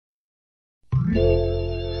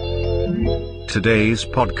Today's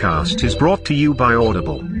podcast is brought to you by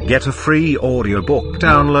Audible. Get a free audiobook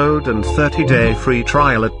download and 30-day free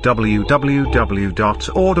trial at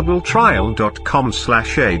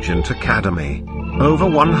www.audibletrial.com/agentacademy. Over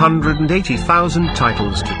 180,000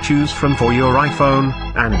 titles to choose from for your iPhone,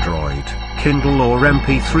 Android, Kindle or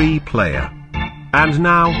MP3 player. And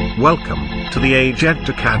now, welcome to the Agent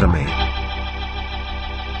Academy.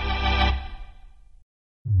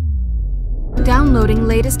 Downloading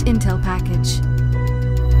latest intel package.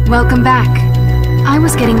 Welcome back. I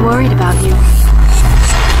was getting worried about you.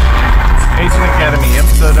 Agent Academy,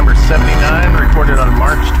 episode number 79, recorded on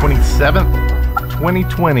March 27th,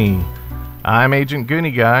 2020. I'm Agent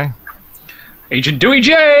Goonie Guy. Agent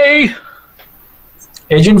DeweyJ!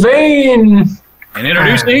 Agent Vane! And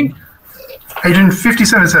introducing... Agent 50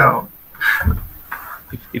 Cents out.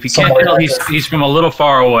 If you can't tell, he's from a little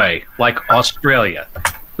far away, like Australia.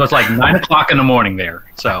 So it's like 9 o'clock in the morning there.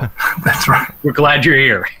 So That's right. we're glad you're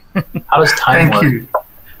here. How does time work? Thank you.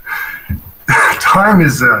 Time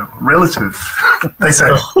is relative, they say.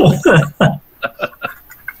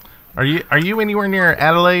 Are you anywhere near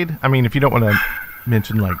Adelaide? I mean, if you don't want to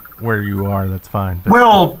mention like where you are, that's fine. But...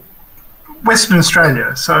 Well, Western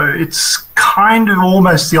Australia, so it's kind of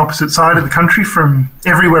almost the opposite side of the country from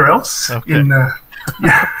everywhere else. Okay.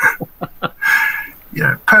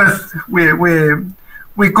 Yeah, Perth.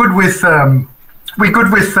 We're good with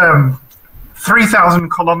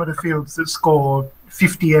 3,000 kilometre fields that score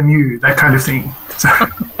 50 MU, that kind of thing. So,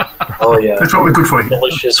 oh yeah, that's what we're good for here.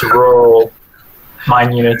 Delicious rural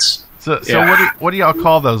mine units. So what do y'all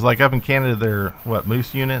call those? Like up in Canada, they're what,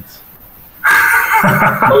 moose units?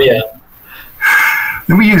 Oh yeah.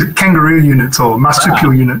 Then we use kangaroo units or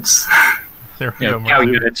marsupial units. There we go. Cow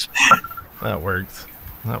units. That works.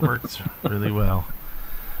 That works really well.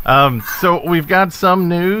 So we've got some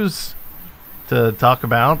news to talk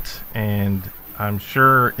about, and I'm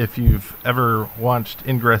sure if you've ever watched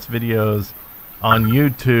Ingress videos on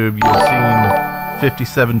YouTube, you've seen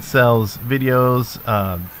 57 Cells videos,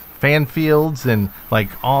 fan fields, and like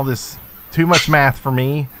all this too much math for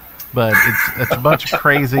me, but it's a bunch of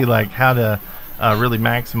crazy like how to really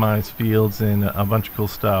maximize fields and a bunch of cool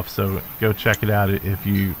stuff. So go check it out if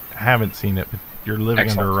you haven't seen it, but you're living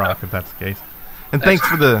under a rock if that's the case. And thanks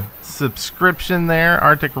for the subscription there,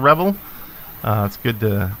 Arctic Rebel. It's good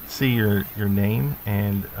to see your name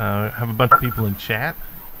and have a bunch of people in chat.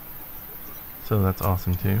 So that's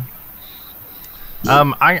awesome too.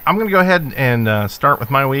 I'm going to go ahead and start with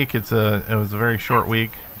my week. It was a very short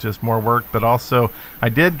week, just more work, but also I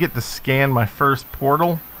did get to scan my first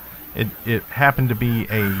portal. It happened to be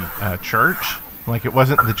a church. Like it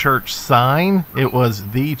wasn't the church sign, it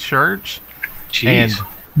was the church. Jeez. And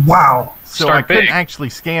wow. So I couldn't actually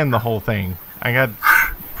scan the whole thing. I got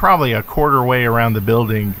probably a quarter way around the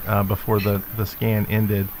building before the scan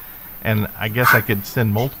ended. And I guess I could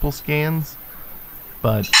send multiple scans.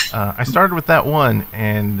 But I started with that one,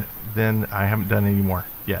 and then I haven't done any more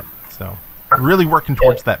yet. So really working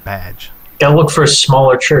towards that badge. Gotta look for a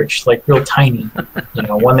smaller church, like real tiny.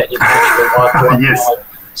 One that you can actually walk around. Yes.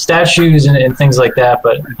 Statues and things like that,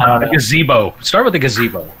 but I don't know. A gazebo. Start with the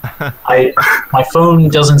gazebo. My phone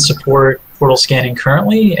doesn't support portal scanning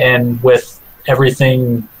currently, and with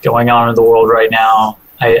everything going on in the world right now,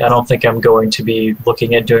 I don't think I'm going to be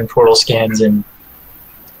looking at doing portal scans in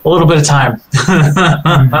a little bit of time.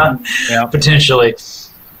 Yeah. Potentially.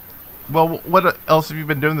 Well, what else have you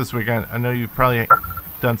been doing this week? I know you've probably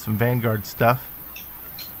done some Vanguard stuff.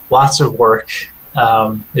 Lots of work.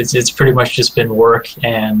 It's pretty much just been work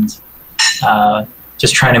and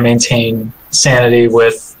just trying to maintain sanity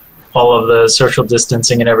with all of the social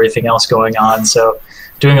distancing and everything else going on. So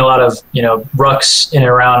doing a lot of rucks in and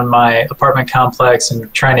around my apartment complex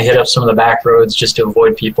and trying to hit up some of the back roads just to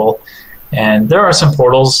avoid people. And there are some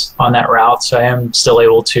portals on that route, so I am still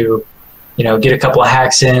able to get a couple of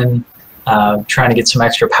hacks in, trying to get some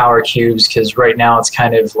extra power cubes, because right now it's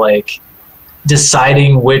kind of like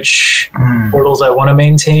deciding which portals I want to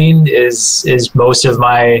maintain is most of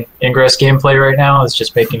my Ingress gameplay right now. Is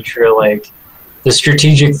just making sure like the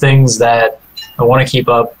strategic things that I want to keep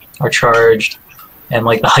up are charged, and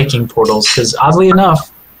like the hiking portals, because oddly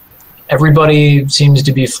enough, everybody seems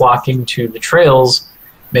to be flocking to the trails,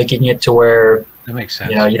 making it to where that makes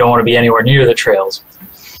sense. You don't want to be anywhere near the trails.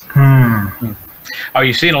 Are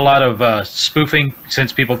you seeing a lot of spoofing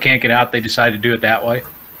since people can't get out? They decide to do it that way.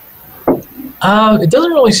 It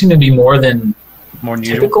doesn't really seem to be more than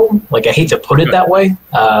typical. Like, I hate to put it that way.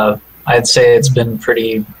 I'd say it's been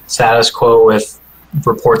pretty status quo with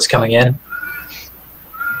reports coming in.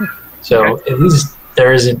 So at least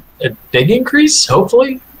there isn't a big increase,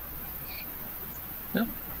 hopefully.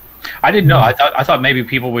 I didn't know. I thought maybe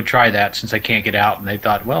people would try that since they can't get out, and they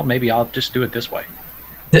thought, well, maybe I'll just do it this way.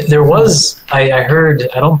 There was, I heard,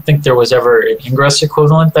 I don't think there was ever an Ingress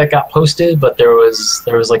equivalent that got posted, but there was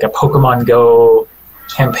like a Pokemon Go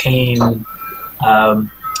campaign.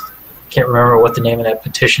 Can't remember what the name of that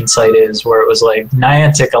petition site is, where it was like,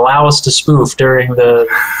 Niantic, allow us to spoof during the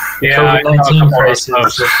COVID-19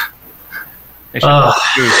 crisis.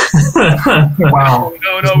 Wow.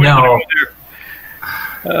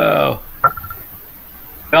 No.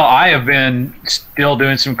 Well, I have been still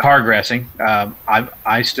doing some cargressing.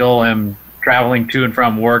 I still am traveling to and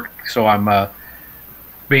from work, so I'm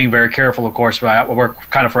being very careful, of course. But I work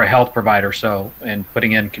kind of for a health provider, and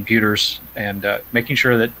putting in computers and making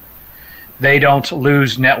sure that they don't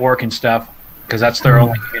lose network and stuff, because that's their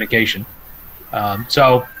only communication.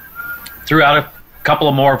 So threw out a couple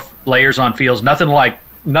of more layers on fields. Nothing like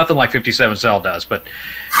 57 Cell does, but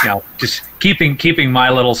just keeping my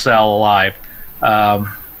little cell alive.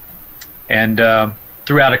 And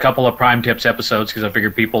threw out a couple of Prime Tips episodes because I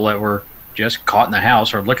figured people that were just caught in the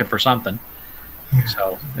house are looking for something.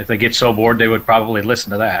 So if they get so bored, they would probably listen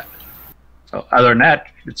to that. So other than that,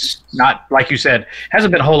 it's not, like you said,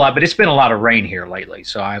 hasn't been a whole lot, but it's been a lot of rain here lately.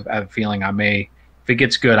 So I have a feeling I may, if it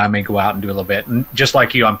gets good, I may go out and do a little bit. And just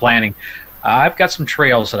like you, I'm planning. I've got some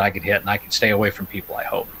trails that I could hit, and I can stay away from people, I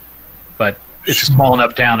hope. But it's a small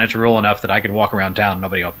enough town, it's rural enough that I can walk around town and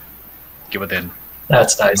nobody will get within.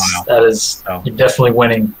 That's nice. That is, you're definitely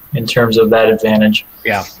winning in terms of that advantage.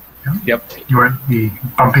 Yeah. Yep. You won't be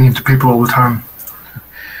bumping into people all the time.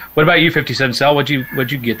 What about you, 57 Cell? What'd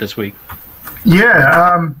you get this week?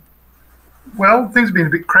 Yeah. Well, things have been a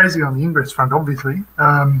bit crazy on the Ingress front, obviously.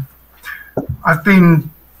 I've been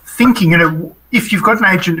thinking, if you've got an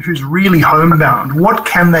agent who's really homebound, what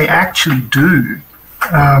can they actually do?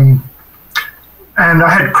 And I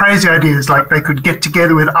had crazy ideas, like they could get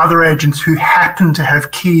together with other agents who happen to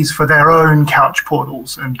have keys for their own couch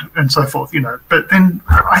portals and so forth, But then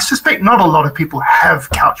I suspect not a lot of people have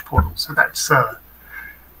couch portals, so that's, I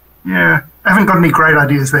haven't got any great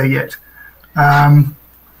ideas there yet.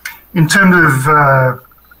 In terms of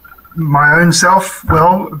my own self,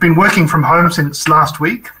 well, I've been working from home since last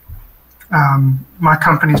week. My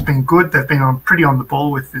company's been good. They've been pretty on the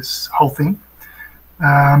ball with this whole thing.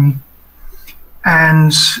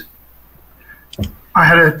 And I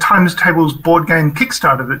had a Times Tables board game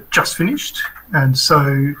Kickstarter that just finished, and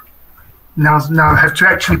so now I have to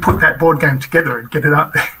actually put that board game together and get it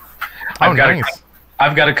out there. I've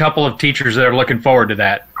got a couple of teachers that are looking forward to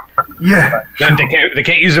that. Yeah. They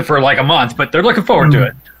can't use it for like a month, but they're looking forward to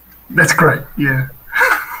it. That's great, yeah.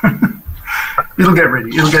 It'll get ready.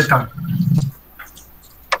 It'll get done.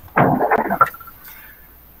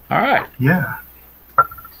 All right. Yeah.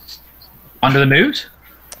 On to the news?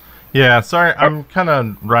 Yeah, sorry, I'm kind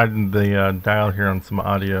of riding the dial here on some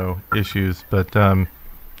audio issues, but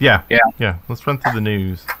yeah, let's run through the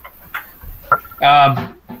news.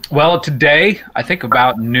 Well, today, I think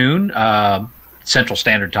about noon Central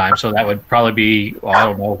Standard Time, so that would probably be, I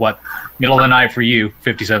don't know what, middle of the night for you,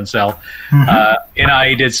 57 Cell.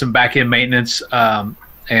 NIA did some back-end maintenance,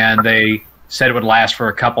 and they said it would last for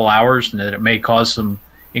a couple hours and that it may cause some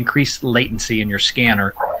increased latency in your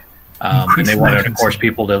scanner. And they wanted, of course,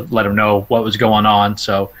 people to let them know what was going on.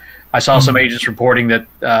 So I saw some agents reporting that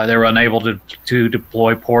they were unable to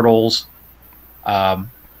deploy portals,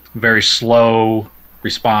 very slow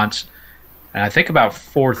response. And I think about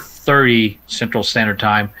 4:30 Central Standard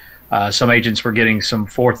Time, some agents were getting some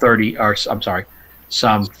 4:30, or I'm sorry,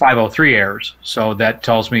 some 5:03 errors. So that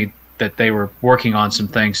tells me that they were working on some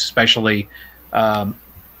things, especially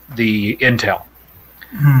the Intel.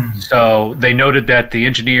 So they noted that the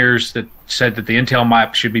engineers that said that the Intel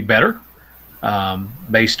map should be better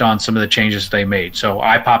based on some of the changes they made. So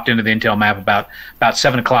I popped into the Intel map about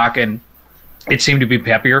 7 o'clock, and it seemed to be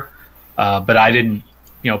peppier, but I didn't,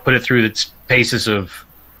 put it through its paces of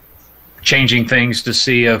changing things to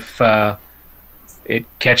see if it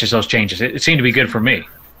catches those changes. It seemed to be good for me.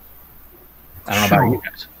 I don't know about you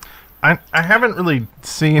guys. I haven't really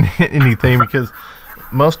seen anything because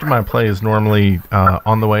most of my play is normally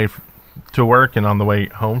on the way to work and on the way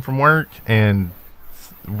home from work, and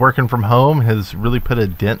working from home has really put a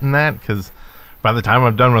dent in that, because by the time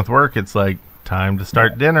I'm done with work, it's like time to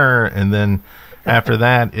start dinner, and then after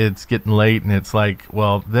that it's getting late, and it's like,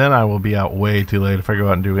 well, then I will be out way too late if I go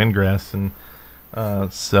out and do Ingress, and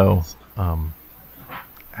so I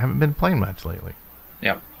haven't been playing much lately.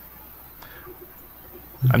 Yep.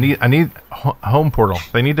 I need home portal.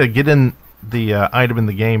 They need to get in the item in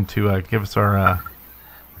the game to give us our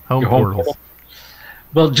home portals.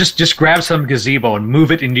 Well, just grab some gazebo and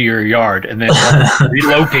move it into your yard, and then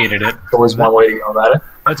relocated it. Always one way to go about it.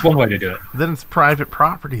 That's one way to do it. Then it's private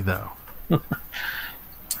property, though.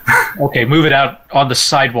 Okay, move it out on the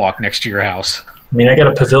sidewalk next to your house. I mean, I got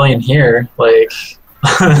a pavilion here, like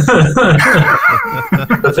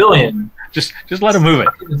pavilion. Just let him move it.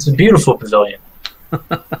 It's a beautiful pavilion.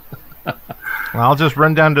 Well, I'll just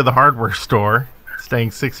run down to the hardware store,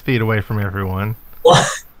 staying 6 feet away from everyone.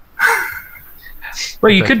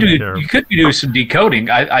 Well, you could do some decoding.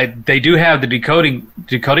 They do have the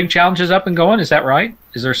decoding challenges up and going. Is that right?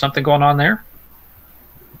 Is there something going on there?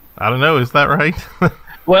 I don't know. Is that right?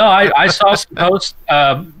 Well, I saw some posts,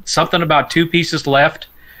 something about 2 pieces left.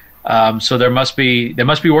 So they must be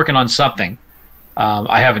working on something.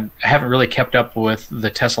 I haven't really kept up with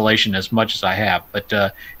the tessellation as much as I have, but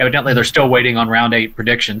evidently they're still waiting on round 8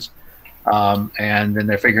 predictions, and then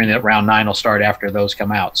they're figuring that round 9 will start after those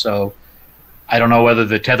come out. So I don't know whether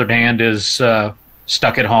the tethered hand is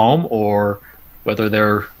stuck at home or whether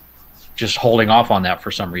they're just holding off on that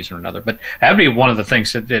for some reason or another. But that would be one of the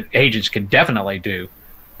things that agents can definitely do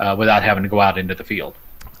without having to go out into the field.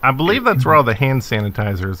 I believe that's where all the hand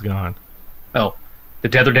sanitizer is gone. Oh, the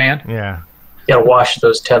tethered hand? Yeah. You gotta wash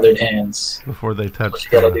those tethered hands Before they touch what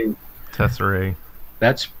you gotta do. Tesserae.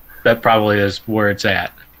 That probably is where it's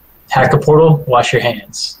at. Hack a portal, wash your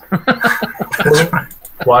hands.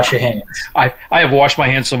 Wash your hands. I have washed my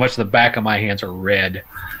hands so much the back of my hands are red.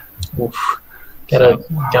 Oof. Gotta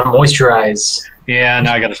moisturize. Yeah,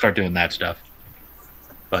 now I got to start doing that stuff.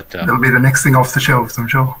 But That'll be the next thing off the shelves, I'm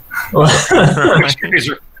sure.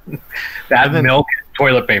 that milk,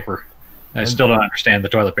 toilet paper. I still don't understand the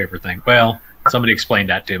toilet paper thing. Well, somebody explained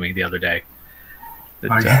that to me the other day.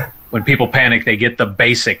 That, when people panic, they get the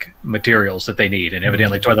basic materials that they need, and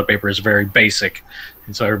evidently toilet paper is very basic,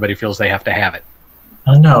 and so everybody feels they have to have it.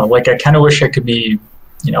 I don't know. Like, I kind of wish I could be,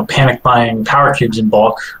 panic buying power cubes in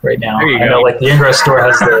bulk right now. There you I go. know, like, the Ingress store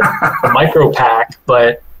has the micro pack,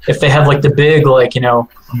 but if they have, like, the big,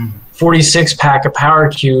 46 pack of power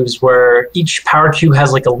cubes where each power cube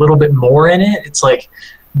has, like, a little bit more in it, it's like,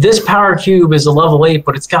 this power cube is a level 8,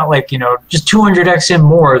 but it's got, just 200xm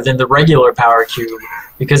more than the regular power cube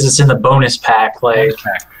because it's in the bonus pack. Like,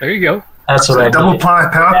 There you go. that's what I Double did. ply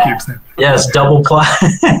power cubes then. Yes, double ply.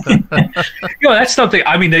 That's something.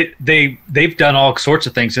 I mean, they've done all sorts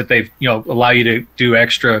of things that they've allow you to do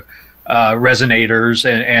extra resonators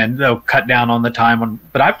and they'll cut down on the time on.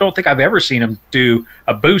 But I don't think I've ever seen them do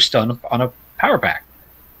a boost on a power pack.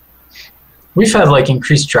 We've had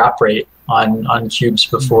increased drop rate on cubes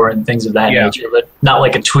before and things of that nature, but not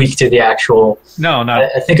like a tweak to the actual. No, not.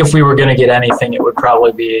 I think if we were going to get anything, it would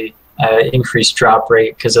probably be increased drop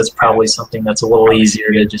rate because that's probably something that's a little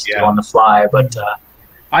easier to just do on the fly. But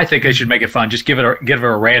I think they should make it fun. Just give it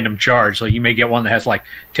a random charge. So you may get one that has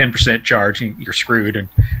 10% charge and you're screwed, and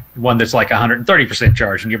one that's 130%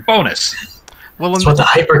 charge and you're bonus. Well, that's what the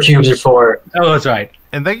hypercubes are for. Oh, that's right.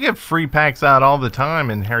 And they give free packs out all the time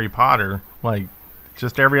in Harry Potter.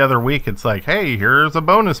 Just every other week, it's hey, here's a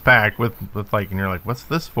bonus pack with and you're like, what's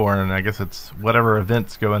this for? And I guess it's whatever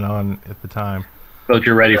event's going on at the time. So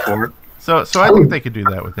you're ready for it. So I think they could do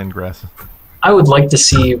that with Ingress. I would like to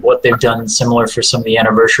see what they've done similar for some of the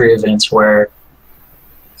anniversary events where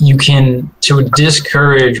you can, to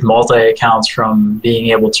discourage multi-accounts from being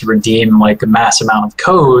able to redeem a mass amount of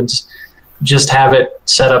codes, just have it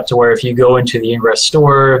set up to where if you go into the Ingress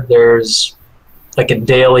store, there's a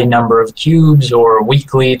daily number of cubes or a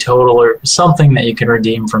weekly total or something that you can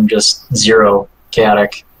redeem from just 0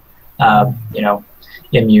 chaotic,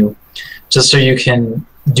 MU, just so you can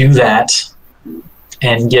do that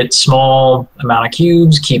and get small amount of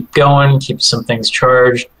cubes, keep going, keep some things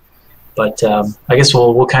charged. But I guess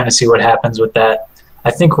we'll kind of see what happens with that.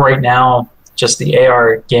 I think right now, just the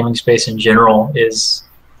AR gaming space in general is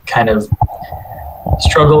kind of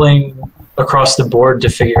struggling across the board to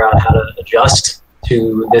figure out how to adjust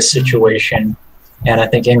to this situation, and I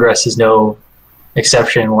think Ingress is no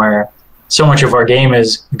exception, where so much of our game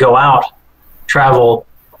is go out, travel,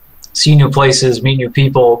 see new places, meet new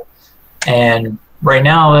people, and right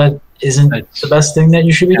now that isn't the best thing that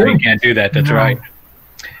you should be doing. You can't do that. That's right.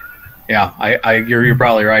 Yeah, you're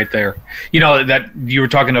probably right there. That you were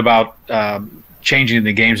talking about changing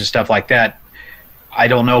the games and stuff like that. I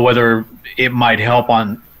don't know whether it might help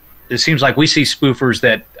on. It seems like we see spoofers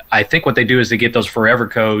that I think what they do is they get those forever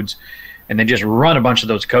codes and they just run a bunch of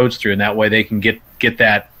those codes through, and that way they can get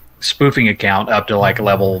that spoofing account up to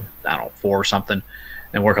level 4 or something,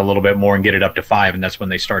 and work a little bit more and get it up to 5, and that's when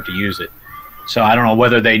they start to use it. So I don't know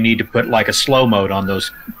whether they need to put a slow mode on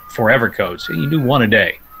those forever codes. You do one a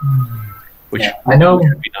day, which I know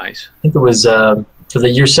would be nice. I think it was for the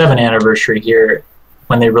year 7 anniversary here,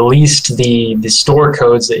 when they released the store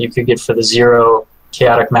codes that you could get for the 0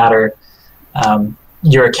 chaotic matter,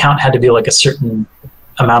 your account had to be like a certain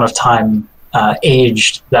amount of time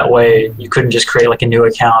aged. That way you couldn't just create like a new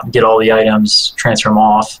account, get all the items, transfer them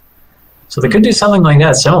off. So they could do something like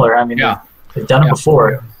that similar. I mean, they've done it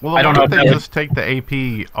before. Well, I don't know if they just take the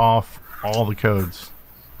AP off all the codes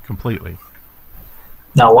completely.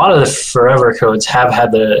 Now, a lot of the Forever codes have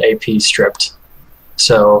had the AP stripped.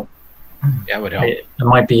 So Yeah, it would help. I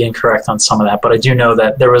might be incorrect on some of that, but I do know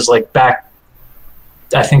that there was like back,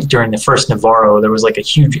 I think during the first Navarro, there was like a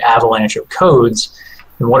huge avalanche of codes.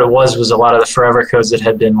 And what it was a lot of the Forever codes that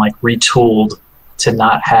had been like retooled to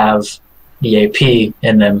not have EAP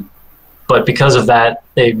in them. But because of that,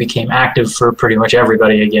 they became active for pretty much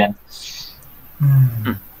everybody again.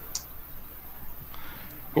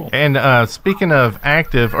 Cool. And speaking of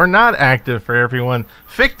active or not active for everyone,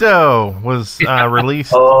 Ficto was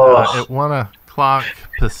released at 1 o'clock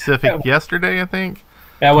Pacific yesterday, I think.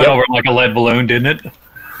 That went over like a lead balloon, didn't it?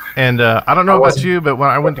 And I don't know about you, but when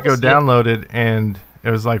I went to go download it, and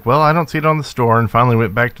it was like, well, I don't see it on the store, and finally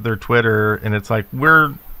went back to their Twitter, and it's like,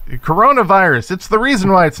 we're coronavirus. It's the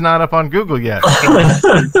reason why it's not up on Google yet.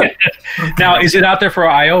 Now, is it out there for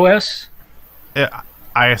iOS?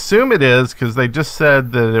 I assume it is, because they just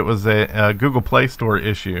said that it was a Google Play Store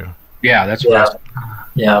issue. Yeah, that's what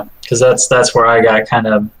Yeah, because that's where I got kind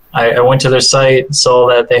of... I went to their site, saw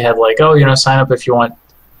that they had like, oh, sign up if you want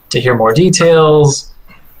to hear more details,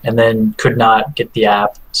 and then could not get the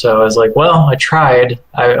app. So I was like, well, I tried.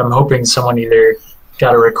 I'm hoping someone either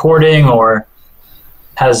got a recording or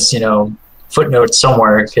has, footnotes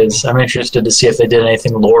somewhere, because I'm interested to see if they did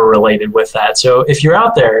anything lore related with that. So if you're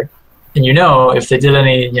out there and if they did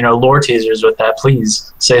any, lore teasers with that,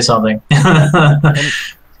 please say something.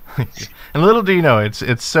 And little do you know,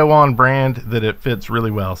 it's so on brand that it fits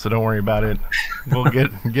really well. So don't worry about it. We'll get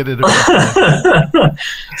it eventually.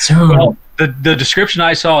 Well, the description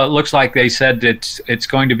I saw, it looks like they said it's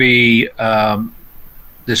going to be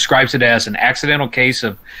describes it as an accidental case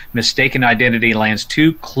of mistaken identity lands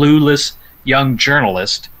 2 clueless young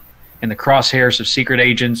journalists in the crosshairs of secret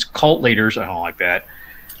agents, cult leaders. I don't like that.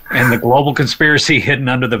 And the global conspiracy hidden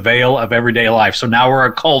under the veil of everyday life. So now we're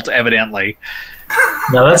a cult, evidently.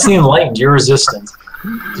 No, that's the enlightened. You're resistant.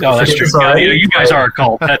 No, that's true. You guys are a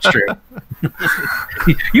cult. That's true.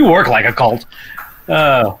 You work like a cult.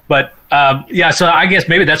 But so I guess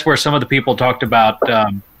maybe that's where some of the people talked about.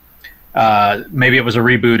 Maybe it was a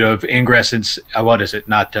reboot of Ingress. What is it?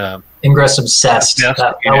 Not Ingress Obsessed.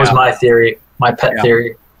 That was my theory, my pet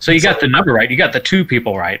theory. So you got the number right. You got the 2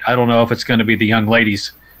 people right. I don't know if it's going to be the young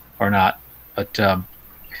ladies or not. But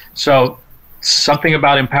so something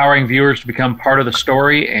about empowering viewers to become part of the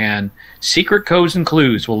story, and secret codes and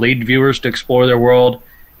clues will lead viewers to explore their world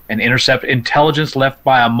and intercept intelligence left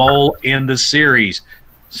by a mole in the series.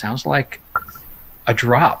 Sounds like a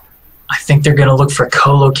drop. I think they're going to look for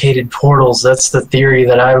co-located portals. That's the theory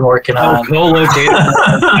that I'm working on. Co-located.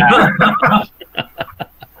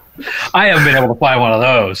 I haven't been able to find one of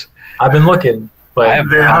those. I've been looking, but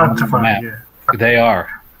they're hard to find. Yeah. They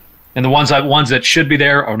are, and the ones that should be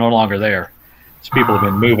there are no longer there. So people have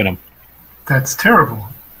been moving them. That's terrible.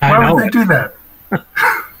 Why would they do that?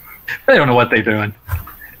 They don't know what they're doing.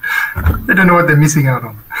 They don't know what they're missing out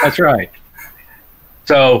on. That's right.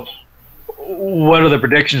 So, what are the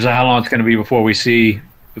predictions of how long it's going to be before we see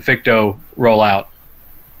the Ficto roll out?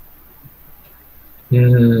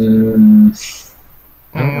 If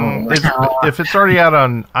it's already out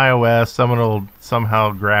on iOS, someone will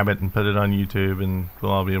somehow grab it and put it on YouTube, and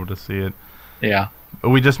we'll all be able to see it. Yeah. But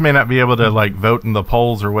we just may not be able to vote in the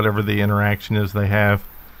polls or whatever the interaction is they have.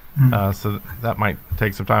 So that might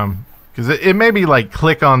take some time. Because it may be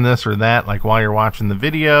click on this or that, while you're watching the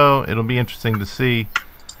video. It'll be interesting to see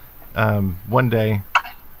one day.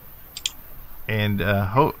 And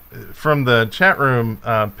from the chat room,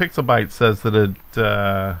 Pixelbyte says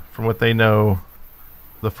that from what they know,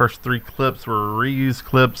 the first 3 clips were reused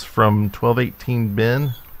clips from 1218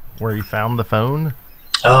 Ben, where he found the phone.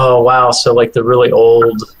 Oh, wow. So the really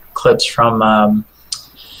old clips from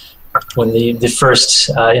when the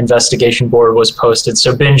first investigation board was posted.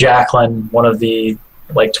 So Ben Jacklin, one of the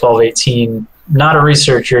 1218, not a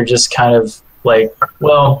researcher, just kind of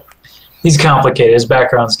he's complicated. His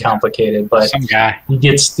background's complicated, but some guy. He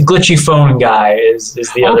gets the glitchy phone guy is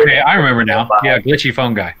the other. Okay, I remember now. Yeah, glitchy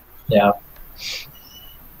phone guy. Yeah.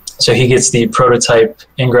 So he gets the prototype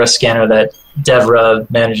Ingress scanner that Devra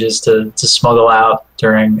manages to smuggle out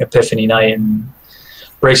during Epiphany night, and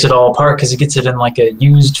breaks it all apart because he gets it in like a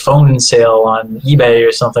used phone sale on eBay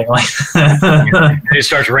or something like that. It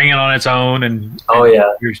starts ringing on its own, and oh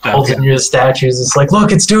yeah, your stuff, holds it near the statues. It's like,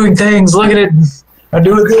 look, it's doing things. Look at it. I'm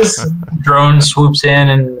doing this. Drone swoops in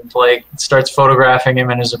and like starts photographing him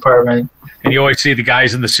in his apartment. And you always see the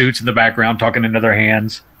guys in the suits in the background talking into their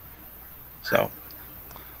hands. So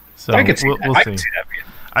I could see that. We'll I see. could see that being.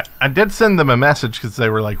 I did send them a message because they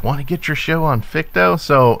were like, want to get your show on Ficto?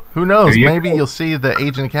 So who knows? Maybe you'll see the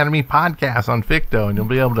Agent Academy podcast on Ficto and you'll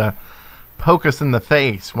be able to poke us in the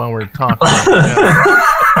face while we're talking.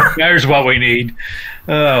 There's what we need.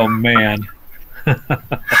 Oh, man.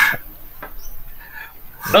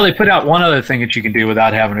 Well, they put out one other thing that you can do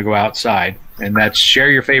without having to go outside, and that's share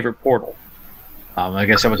your favorite portal. I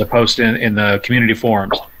guess that was a post in the community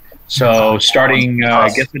forums. So starting, I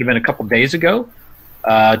guess it would have been a couple days ago,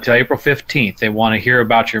 till April 15th, they want to hear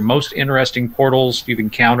about your most interesting portals you've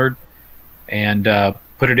encountered and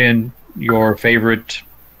put it in your favorite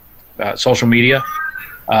social media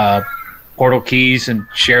portal keys and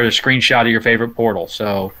share the screenshot of your favorite portal.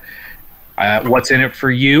 So what's in it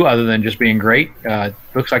for you other than just being great?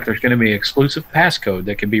 Looks like there's going to be an exclusive passcode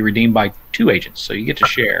that can be redeemed by 2 agents, so you get to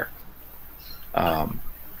share.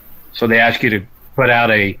 So they ask you to put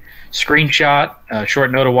out a screenshot, a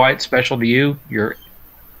short note of why it's special to you, your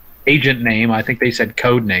agent name, I think they said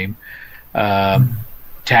code name,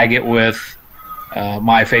 tag it with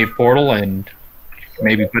my fave portal, and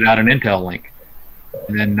maybe put out an intel link.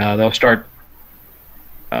 And then they'll start,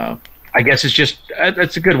 I guess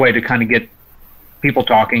it's a good way to kind of get people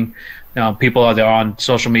talking. People are there on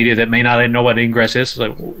social media that may not know what Ingress is. It's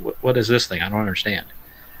like, what is this thing? I don't understand.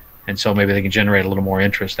 And so maybe they can generate a little more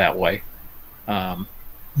interest that way.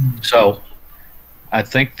 So I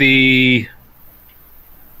think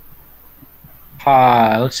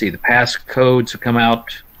let's see, the passcodes have come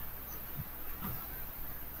out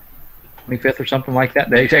 25th or something like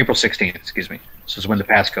that. It's April 16th, excuse me. This is when the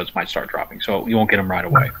passcodes might start dropping, so you won't get them right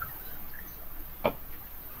away.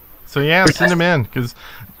 So yeah, send them in, because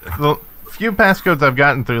the few passcodes I've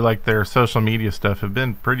gotten through like their social media stuff have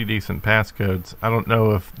been pretty decent passcodes. I don't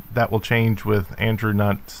know if that will change with Andrew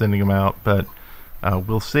not sending them out, but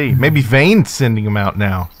we'll see. Maybe Vane's sending them out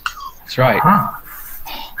now. That's right.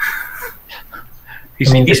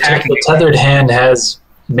 The tethered hand has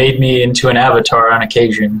made me into an avatar on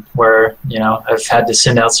occasion where, I've had to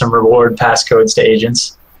send out some reward passcodes to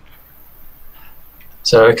agents.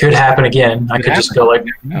 So it could happen again. I could just go like,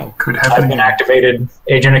 I've been activated.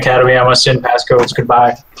 Agent Academy, I must send passcodes.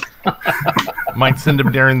 Goodbye. Might send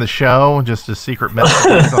them during the show, just a secret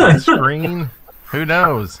message on the screen. Who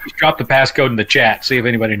knows? Just drop the passcode in the chat. See if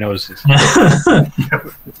anybody notices.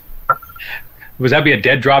 Would that be a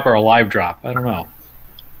dead drop or a live drop? I don't know.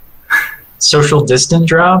 Social distance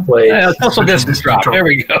drop? Social distance drop. There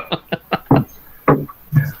we go.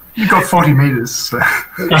 You got 40 meters. So.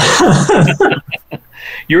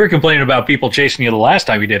 You were complaining about people chasing you the last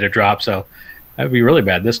time you did a drop, so that would be really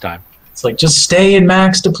bad this time. It's like, just stay in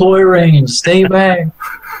max deploy range. Stay back.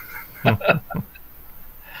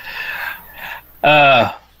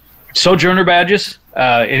 Sojourner badges.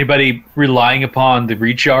 Anybody relying upon the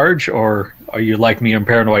recharge, or are you like me and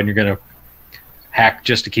paranoid and you're going to hack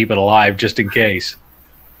just to keep it alive, just in case?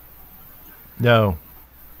 No.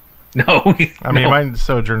 No. I mean, my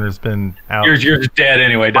Sojourner's been out. Yours dead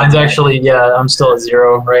anyway. Mine's actually, I'm still at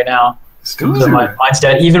 0 right now. So mine's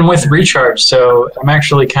dead, even with recharge. So I'm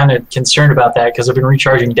actually kind of concerned about that because I've been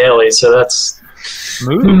recharging daily. So that's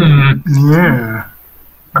yeah.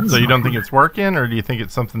 So you don't think it's working, or do you think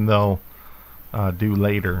it's something they'll do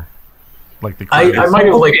later? Like the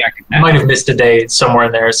I might have missed a day somewhere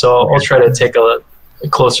in there. So I'll try to take a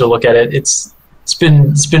closer look at it. It's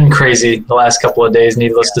been crazy the last couple of days,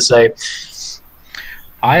 needless to say.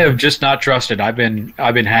 I have just not trusted. I've been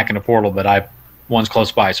hacking a portal, but one's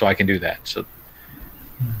close by, so I can do that. So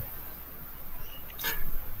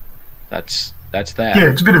that's that.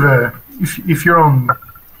 Yeah, it's a bit of a if you're on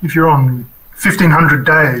 1,500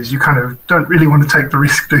 days, you kind of don't really want to take the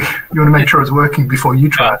risk. You want to make sure it's working before you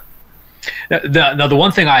try it. Now, the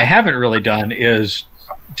one thing I haven't really done is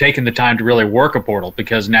taken the time to really work a portal,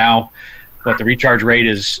 because now what the recharge rate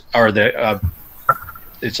is,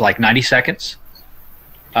 it's like 90 seconds.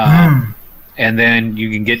 And then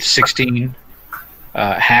you can get 16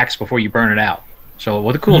 hacks before you burn it out. So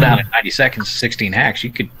with a cooldown at 90 seconds, 16 hacks,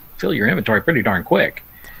 you could fill your inventory pretty darn quick.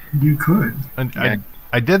 You could.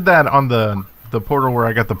 I did that on the portal where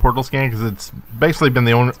I got the portal scan, because it's basically been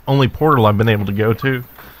the only portal I've been able to go to,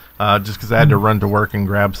 just because I had to run to work and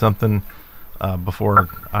grab something before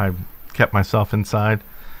I kept myself inside.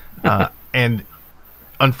 And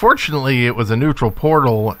unfortunately, it was a neutral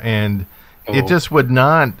portal, and it Oh. just would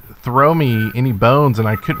not throw me any bones, and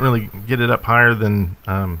I couldn't really get it up higher than,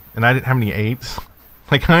 and I didn't have any 8s.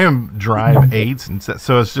 Like, I am dry of 8s, and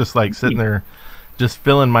so it's just like sitting there just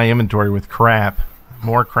filling my inventory with crap,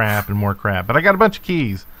 more crap and more crap. But I got a bunch of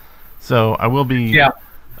keys, so I will be... Yeah.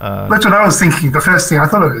 That's what I was thinking. The first thing I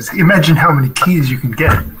thought of is, imagine how many keys you can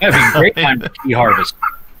get. That'd be a great time to key harvest.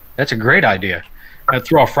 That's a great idea. I'd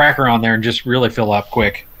throw a fracker on there and just really fill up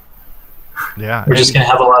quick. Yeah. We're just going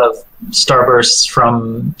to have a lot of starbursts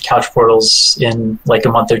from couch portals in like a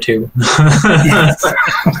month or two. Yes,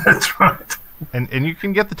 that's right. And you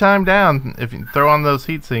can get the time down if you throw on those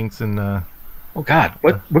heat sinks. And Oh, God.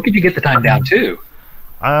 What could you get the time down to?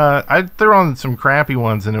 I threw on some crappy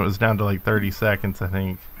ones, and it was down to like 30 seconds, I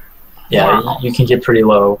think. Yeah, you can get pretty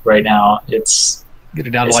low right now. It's Get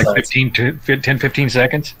it down to like 10, 15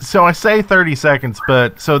 seconds? So I say 30 seconds,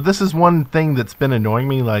 but so this is one thing that's been annoying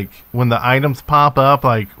me. Like when the items pop up,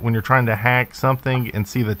 like when you're trying to hack something and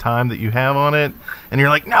see the time that you have on it, and you're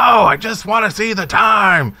like, no, I just want to see the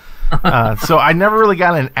time. So I never really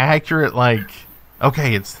got an accurate, like,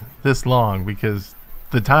 okay, it's this long, because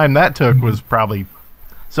the time that took was probably,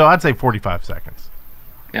 so I'd say 45 seconds.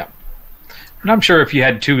 Yeah. And I'm sure if you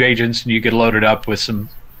had 2 agents and you could load it up with some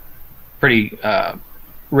pretty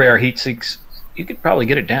rare heat sinks, you could probably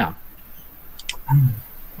get it down.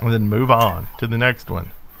 And then move on to the next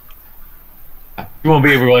one. You won't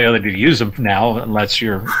be really able to use them now unless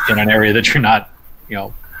you're in an area that you're not, you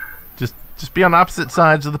know. Just be on opposite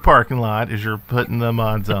sides of the parking lot as you're putting the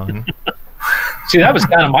mods on. See, that was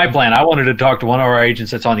kind of my plan. I wanted to talk to one of our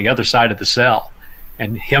agents that's on the other side of the cell,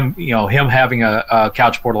 and him having a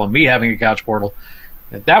couch portal and me having a couch portal.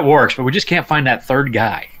 That works, but we just can't find that third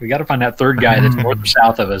guy. We got to find that third guy that's north or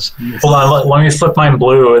south of us. Hold on, let me flip mine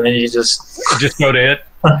blue, and then you just go to it.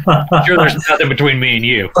 I'm sure there's nothing between me and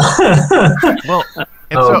you. Well, and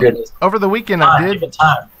Oh, goodness. over the weekend I did Even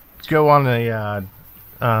time. go on a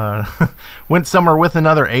went somewhere with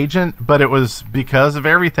another agent, but it was because of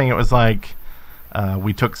everything. It was like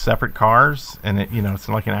we took separate cars, and it's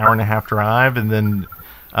like an hour and a half drive, and then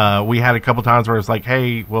we had a couple times where it's like,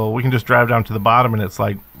 hey, well, we can just drive down to the bottom, and it's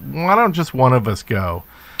like, why don't just one of us go?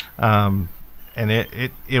 And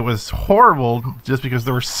it was horrible just because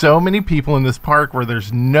there were so many people in this park where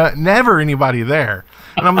there's never anybody there,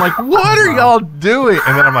 and I'm like, what are y'all doing?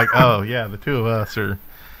 And then I'm like, oh yeah, the two of us are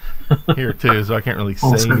here too, so I can't really say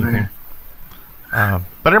anything.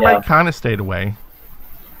 But everybody kind of stayed away.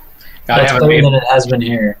 That's better than it has been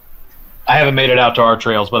here. I haven't made it out to our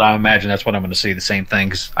trails, but I imagine that's what I'm going to see, the same thing,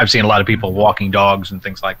 because I've seen a lot of people walking dogs and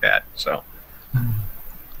things like that. So,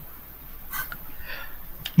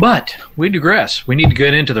 but we digress. We need to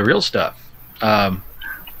get into the real stuff.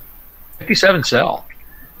 57 Cell.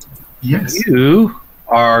 Yes. You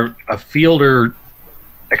are a fielder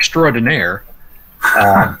extraordinaire.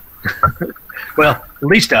 Well, at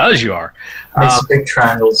least to us you are. Makes big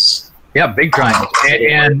triangles. Yeah, big triangles,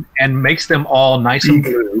 and makes them all nice and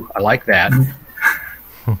blue. I like that.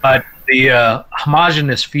 But the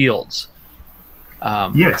homogeneous fields.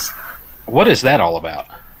 Yes. What is that all about?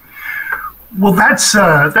 Well, that's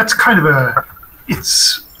kind of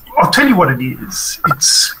I'll tell you what it is.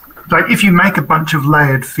 It's like if you make a bunch of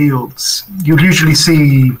layered fields, you'll usually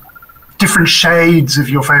see different shades of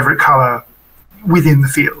your favorite color within the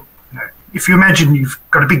field. If you imagine you've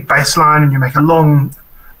got a big baseline and you make a long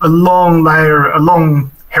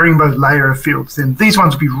herringbone layer of fields, then these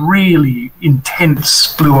ones will be really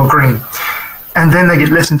intense blue or green, and then they get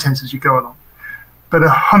less intense as you go along. But a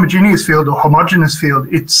homogeneous field or homogeneous field,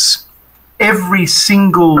 it's every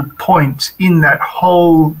single point in that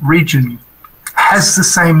whole region has the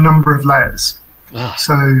same number of layers.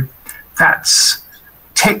 So that's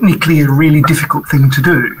technically a really difficult thing to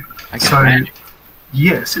do. So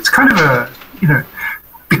yes, it's kind of a,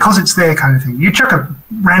 because it's their kind of thing. You chuck a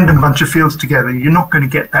random bunch of fields together, you're not going to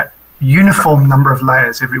get that uniform number of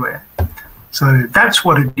layers everywhere. So that's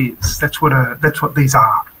what it is. That's what these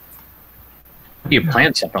are. How do you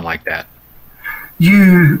plan something like that?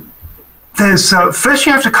 First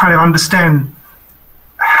you have to kind of understand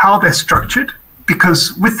how they're structured,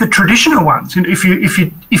 because with the traditional ones, if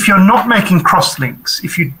you're not making cross links,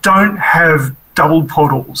 if you don't have double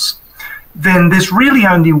portals, then there's really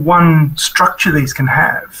only one structure these can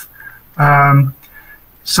have. There's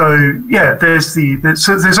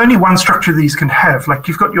only one structure these can have. Like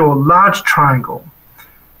you've got your large triangle,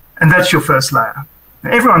 and that's your first layer.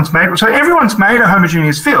 Everyone's made a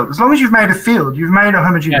homogeneous field. As long as you've made a field, you've made a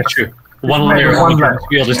homogeneous. Yeah, true. One layer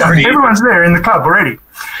field is pretty. Everyone's there in the club already.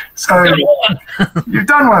 So you've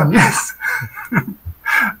done one, yes.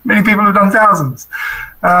 Many people have done thousands.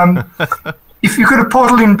 If you got a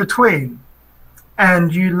portal in between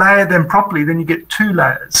and you layer them properly, then you get 2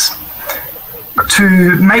 layers.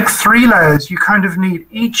 To make 3 layers, you kind of need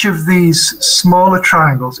each of these smaller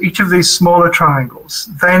triangles.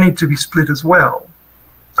 They need to be split as well.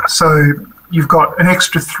 So you've got an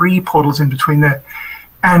extra 3 portals in between there.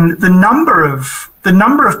 And the number of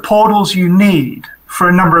portals you need for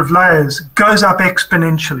a number of layers goes up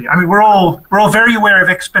exponentially. I mean, we're all very aware of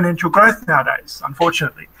exponential growth nowadays,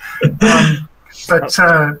 unfortunately. But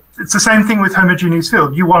it's the same thing with homogeneous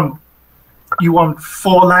field. You want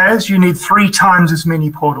 4 layers, you need 3 times as many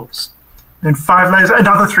portals. Then 5 layers,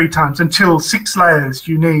 another 3 times, until 6 layers,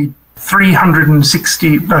 you need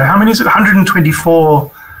 360, no, how many is it?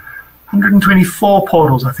 124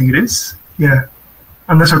 portals, I think it is. Yeah,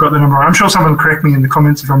 unless I got the number wrong. I'm sure someone will correct me in the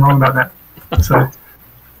comments if I'm wrong about that. So,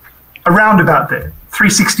 around about there,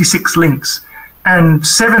 366 links. And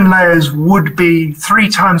 7 layers would be 3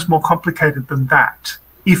 times more complicated than that,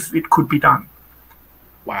 if it could be done.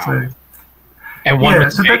 Wow. So, and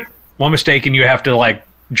one mistake, and you have to like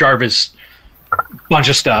Jarvis a bunch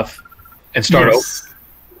of stuff and start over.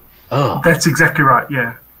 Oh, that's exactly right.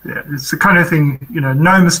 Yeah, it's the kind of thing,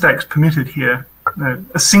 no mistakes permitted here.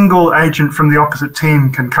 A single agent from the opposite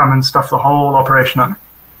team can come and stuff the whole operation up.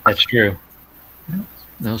 That's true.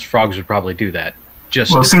 Those frogs would probably do that.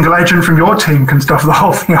 Well, a single agent from your team can stuff the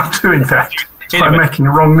whole thing up too, in fact, by making a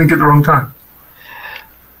wrong link at the wrong time.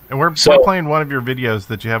 And we're playing one of your videos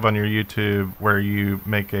that you have on your YouTube where you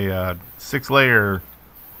make a 6-layer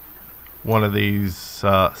one of these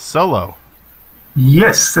solo.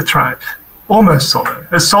 Yes, that's right. Almost solo.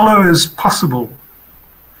 As solo as possible.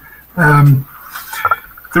 The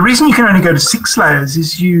reason you can only go to 6 layers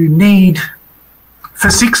is for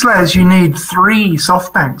 6 layers you need 3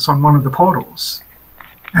 softbanks on one of the portals.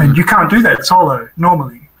 And you can't do that solo,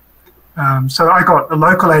 normally. So I got a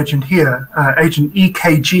local agent here, Agent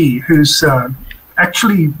EKG, who's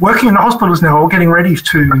actually working in the hospitals now or getting ready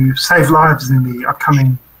to save lives in the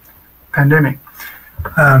upcoming pandemic,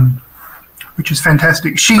 which is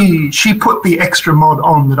fantastic. She put the extra mod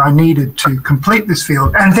on that I needed to complete this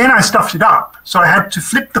field, and then I stuffed it up. So I had to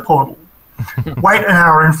flip the portal, wait an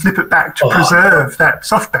hour and flip it back to preserve that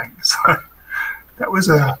softbank. So that was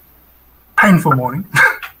a painful morning.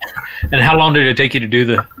 And how long did it take you to do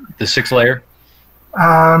the 6-layer?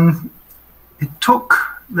 It took,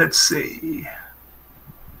 let's see,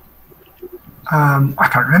 I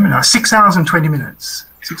can't remember now, 6 hours and 20 minutes.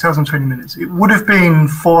 6 hours and 20 minutes. It would have been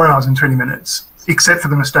 4 hours and 20 minutes, except for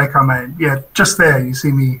the mistake I made. Yeah, just there you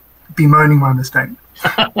see me bemoaning my mistake.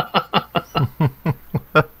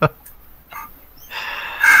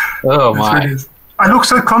 Oh, my. I look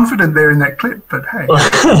so confident there in that clip, but hey.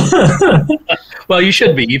 Well, you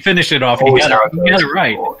should be. You finished it off. You got it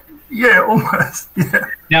right. Yeah, almost. Yeah.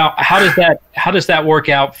 Now, how does that work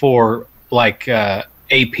out for like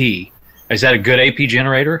AP? Is that a good AP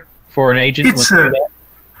generator for an agent? It's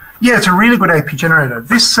a really good AP generator.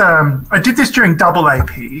 This I did this during double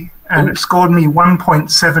AP, and it scored me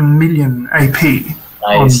 1.7 million AP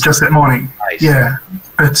on just that morning. Nice. Yeah,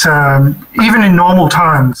 but even in normal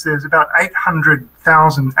times, there's about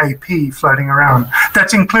 800,000 AP floating around.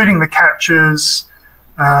 That's including the captures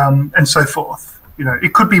and so forth.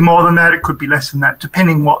 It could be more than that, it could be less than that,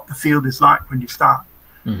 depending what the field is like when you start.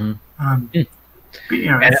 Mm-hmm.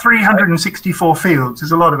 But, 364 fields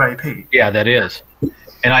is a lot of AP. Yeah, that is.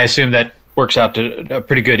 And I assume that works out to a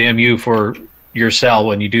pretty good MU for your cell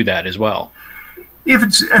when you do that as well.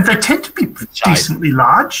 And they tend to be decently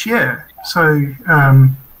large, yeah. So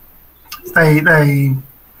I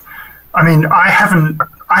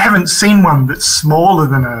haven't seen one that's smaller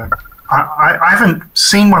than I haven't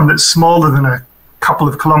seen one that's smaller than a couple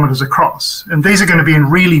of kilometers across. And these are going to be in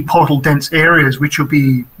really portal dense areas, which will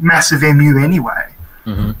be massive MU anyway.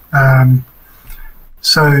 Mm-hmm.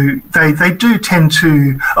 So they do tend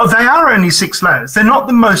to. They are only 6 layers. They're not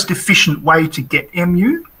the most efficient way to get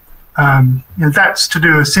MU. That's to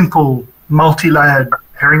do a simple multi-layered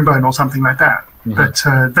herringbone or something like that. Mm-hmm. But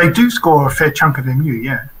they do score a fair chunk of MU,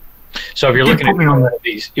 yeah. So if you're looking at one of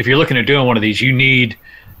these, if you're looking at doing one of these, you need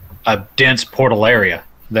a dense portal area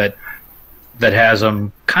that has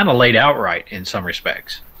them kind of laid out right in some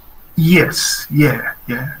respects. Yes, yeah.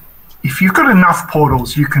 If you've got enough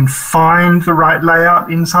portals, you can find the right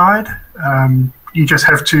layout inside. You just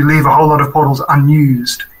have to leave a whole lot of portals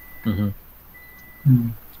unused. Mm-hmm.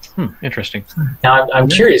 Interesting. Now I'm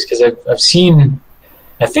curious because I've seen,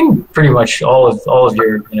 I think pretty much all of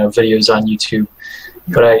your videos on YouTube,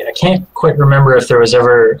 but I can't quite remember if there was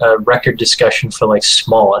ever a record discussion for like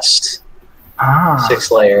smallest.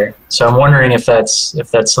 6-layer. So I'm wondering if that's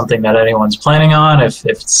something that anyone's planning on, if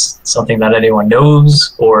it's something that anyone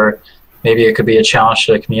knows, or maybe it could be a challenge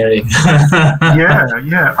to the community.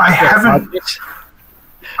 Yeah.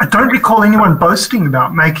 I don't recall anyone boasting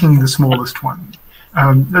about making the smallest one.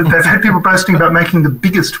 They've had people boasting about making the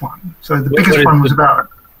biggest one. So the biggest one was about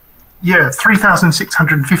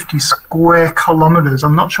 3,650 square kilometers.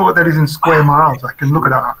 I'm not sure what that is in square miles. I can look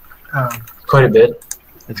it up. Quite a bit.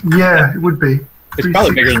 It would be. It's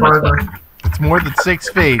probably bigger than that. It's more than 6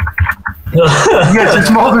 feet. Yes, it's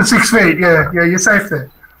more than 6 feet. Yeah, you're safe there.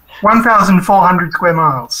 1,400 square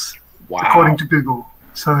miles, according to Google.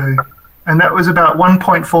 So, and that was about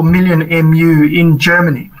 1.4 million MU in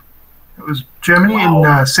Germany. It was Germany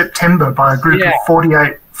in September by a group of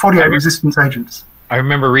 48 resistance agents. I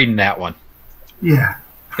remember reading that one. Yeah.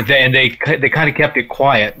 And they kind of kept it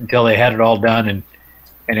quiet until they had it all done and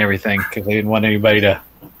everything, because they didn't want anybody to,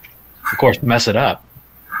 of course, mess it up.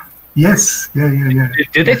 Yes. Yeah.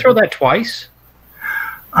 Did they throw that twice?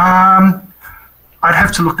 I'd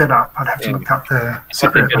have to look that up. I'd have to look up the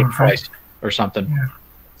secret twice or something.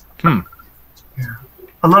 Yeah.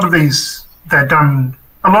 A lot of these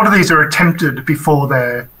are attempted before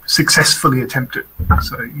they're successfully attempted.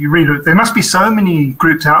 So you read it. There must be so many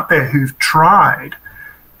groups out there who've tried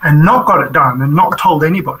and not got it done and not told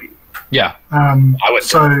anybody. Yeah. I would.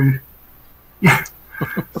 So, yeah.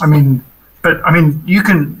 You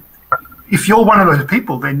can. If you're one of those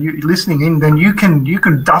people, then you're listening in. Then you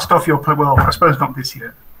can dust off your. Well, I suppose not this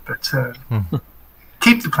year, but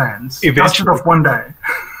keep the plans. Dust it off one day.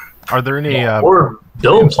 Are there any or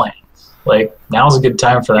build plans? Like, now's a good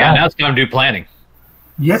time for that. Yeah, now's time to do planning.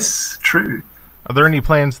 Yes, true. Are there any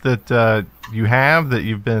plans that you have that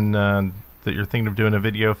you've been that you're thinking of doing a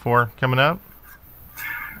video for coming up?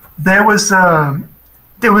 There was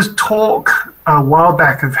talk a while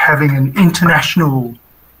back of having an international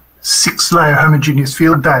 6-layer homogeneous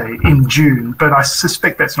field day in June, but I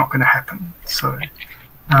suspect that's not going to happen. So,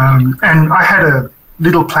 and I had a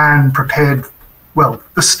little plan prepared. Well,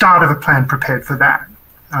 the start of a plan prepared for that.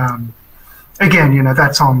 Again,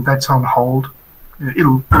 that's on hold.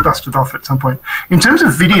 It'll dust it off at some point. In terms of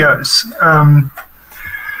videos,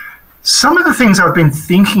 some of the things I've been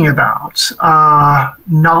thinking about are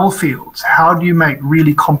null fields. How do you make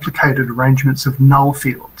really complicated arrangements of null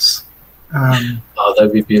fields?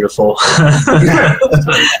 That'd be beautiful. Yeah,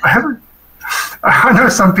 I know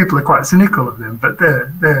some people are quite cynical of them, but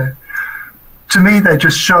they're to me they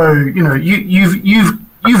just show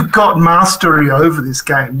you've got mastery over this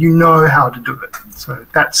game. You know how to do it. So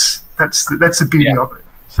that's the beauty of it.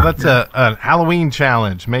 So that's a Halloween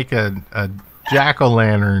challenge. Make a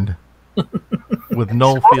jack-o'-lantern with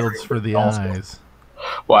null fields for the eyes.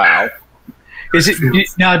 Wow.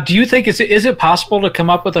 Now, do you think is it possible to come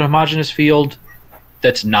up with a homogeneous field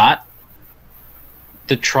that's not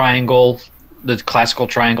the triangle, the classical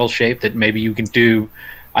triangle shape that maybe you can do?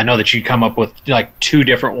 I know that you come up with like 2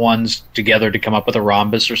 different ones together to come up with a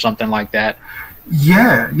rhombus or something like that.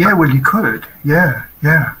 Yeah. Well, you could. Yeah.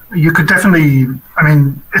 You could definitely. I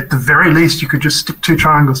mean, at the very least, you could just stick 2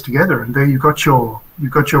 triangles together, and there you've got your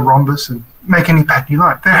rhombus, and make any pattern you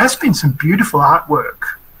like. There has been some beautiful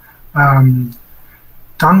artwork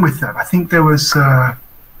done with that. I think there was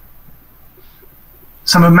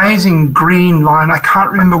some amazing green line. I can't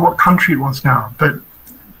remember what country it was now, but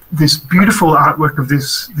this beautiful artwork of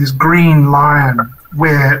this green lion,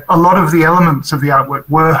 where a lot of the elements of the artwork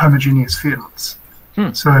were homogeneous fields.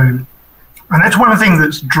 So, and that's one of the things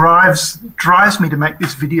that drives me to make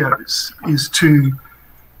these videos, is to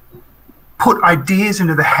put ideas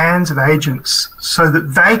into the hands of agents so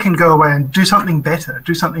that they can go away and do something better,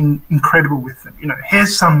 do something incredible with them.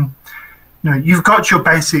 Here's some. You've got your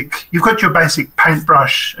basic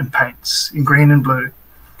paintbrush and paints in green and blue.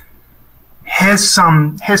 Here's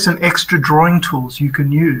some extra drawing tools you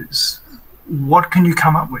can use. What can you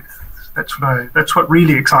come up with? That's what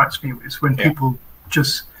really excites me, is when people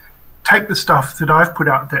just take the stuff that I've put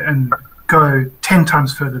out there and go 10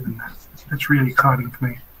 times further than that. That's really exciting for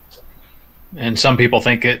me. And some people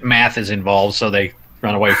think math is involved, so they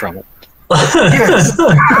run away from it. Yes,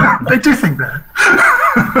 they do think that.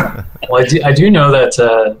 Well, I do know that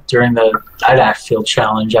during the Didact Field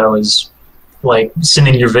Challenge, I was like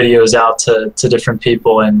sending your videos out to different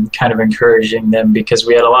people and kind of encouraging them, because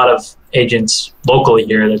we had a lot of agents locally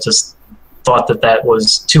here that just thought that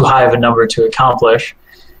was too high of a number to accomplish.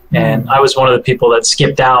 And I was one of the people that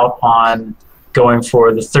skipped out on going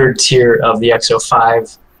for the 3rd tier of the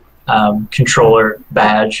XO5 controller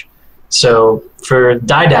badge. So for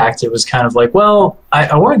Didact, it was kind of like, well,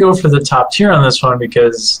 I want to go for the top tier on this one,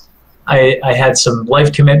 because I had some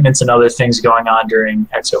life commitments and other things going on during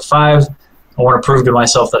XO5. I want to prove to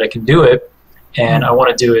myself that I can do it, and I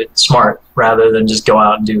want to do it smart rather than just go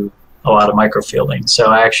out and do a lot of microfielding. So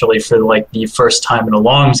I actually, for like the first time in a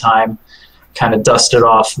long time, kind of dusted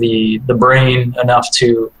off the brain enough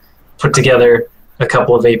to put together a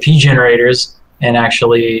couple of AP generators and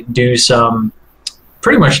actually do some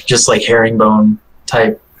pretty much just like herringbone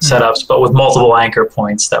type setups, but with multiple anchor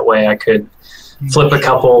points. That way I could flip a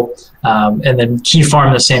couple and then key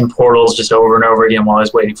farm the same portals just over and over again while I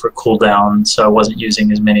was waiting for cooldown, so I wasn't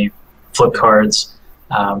using as many flip cards.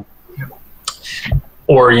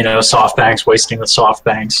 Or, you know, soft banks, wasting the soft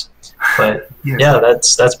banks. But yeah,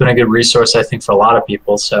 that's been a good resource, I think, for a lot of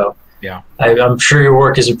people. So yeah, I'm sure your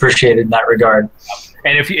work is appreciated in that regard.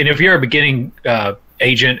 And if you're a beginning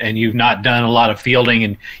agent and you've not done a lot of fielding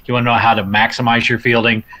and you want to know how to maximize your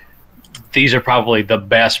fielding, these are probably the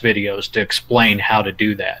best videos to explain how to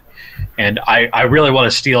do that. And I really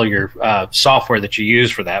want to steal your software that you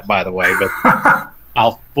use for that, by the way, but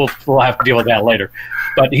we'll have to deal with that later.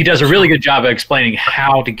 But he does a really good job of explaining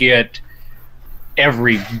how to get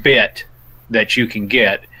every bit that you can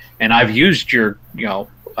get. And I've used your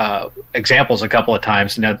examples a couple of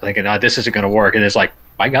times and I'm thinking, this isn't going to work. And it's like,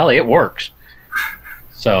 by golly, it works.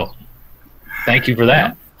 So thank you for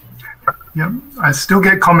that. Yeah, I still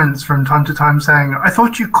get comments from time to time saying, I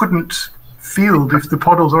thought you couldn't field if the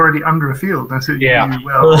portal's already under a field. I said, yeah.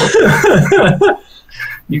 Well,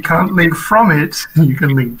 you can't link from it, you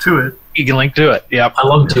can link to it. You can link to it, yep. I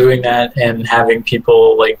love doing that and having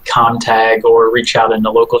people like contag or reach out in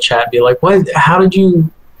the local chat and be like, "What? I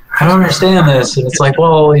don't understand this." And it's like,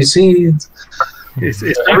 well, you see,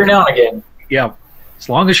 it's every now and again. Yeah, as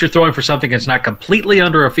long as you're throwing for something that's not completely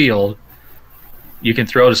under a field, you can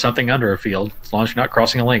throw to something under a field as long as you're not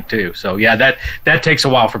crossing a link too. So yeah, that takes a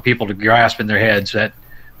while for people to grasp in their heads. That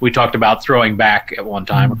we talked about throwing back at one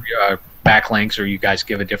time, backlinks, or you guys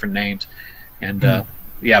give it different names, and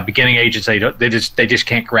yeah, beginning agents they just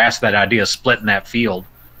can't grasp that idea of splitting that field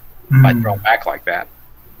by throwing back like that.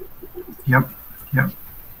 Yep.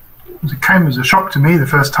 It came as a shock to me the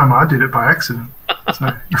first time I did it by accident.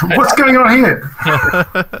 So, what's going on here?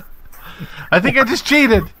 I think I just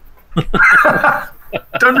cheated.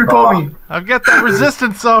 Don't report me. I've got that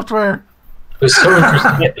resistance software. It was so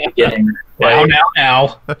interesting at the beginning. Right?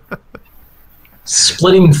 Now.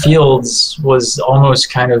 Splitting fields was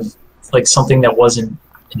almost kind of like something that wasn't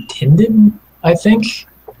intended, I think,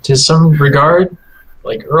 to some regard.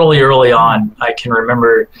 Like early on, I can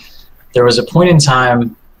remember there was a point in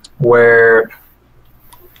time where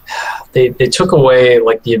they took away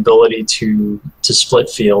like the ability to split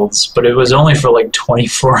fields, but it was only for like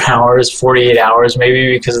 24 hours, 48 hours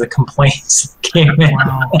maybe, because of the complaints that came in.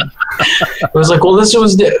 Wow. It was like, well, this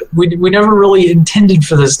was we never really intended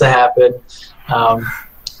for this to happen.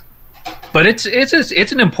 But it's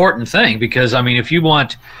an important thing, because I mean, if you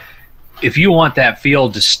want that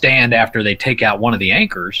field to stand after they take out one of the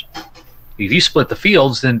anchors, if you split the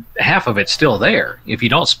fields, then half of it's still there. If you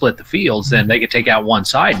don't split the fields, then they could take out one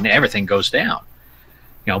side and everything goes down.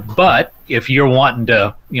 But if you're wanting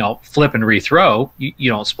to flip and rethrow, you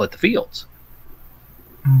don't split the fields.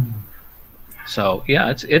 So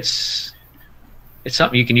yeah, it's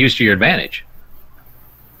something you can use to your advantage.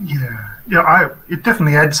 Yeah. It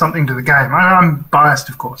definitely adds something to the game. I'm biased,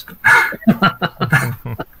 of course.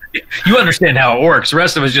 But you understand how it works. The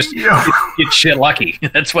rest of us just get shit lucky.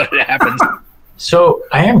 That's what happens. So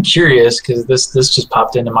I am curious, because this just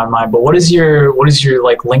popped into my mind. But what is your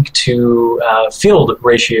like link to field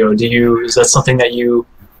ratio? Is that something that you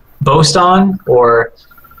boast on, or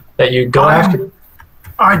that you go after?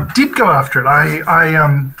 I did go after it. I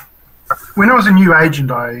when I was a new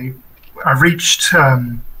agent, I reached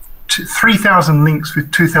 3,000 links with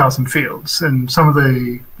 2,000 fields, and some of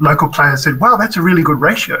the local players said, "Wow, that's a really good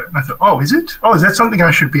ratio." And I thought, "Oh, is it? Oh, is that something I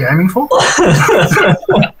should be aiming for?"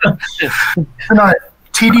 And I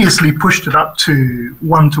tediously pushed it up to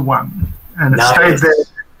 1-to-1, and it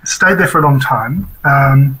stayed there for a long time.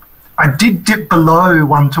 I did dip below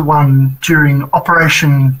 1-to-1 during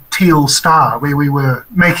Operation Teal Star, where we were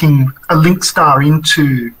making a link star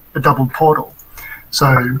into a double portal. So,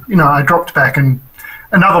 I dropped back, and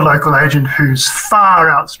another local agent who's far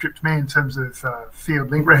outstripped me in terms of field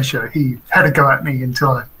link ratio, he had a go at me until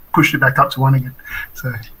I pushed it back up to 1 again.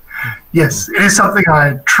 So, yes, it is something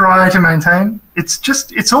I try to maintain.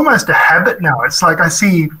 It's almost a habit now. It's like I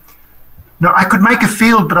see, I could make a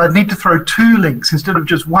field, but I'd need to throw 2 links instead of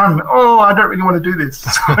just 1. Oh, I don't really want to do this.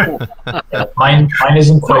 Yeah, mine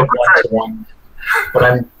isn't quite 1-to-1, but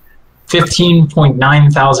I'm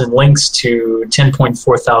 15.9 thousand links to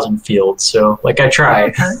 10.4 thousand fields. So, like, I try.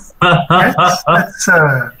 Okay.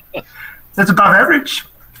 That's above average.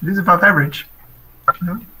 It is above average.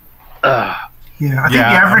 Yeah, I think the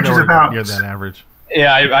average is about near that average.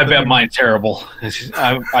 Yeah, I bet mine's terrible.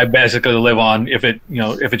 I basically live on if it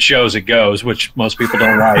shows, it goes, which most people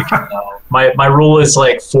don't like. My rule is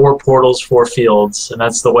like 4 portals, 4 fields, and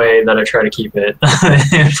that's the way that I try to keep it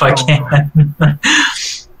if I can.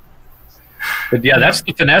 But yeah, that's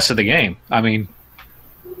the finesse of the game. I mean,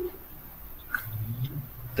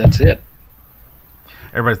 that's it.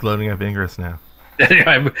 Everybody's loading up Ingress now.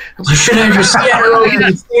 You should have your scanner open.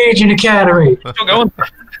 It's Agent Academy. Still going.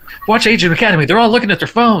 Watch Agent Academy. They're all looking at their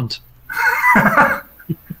phones.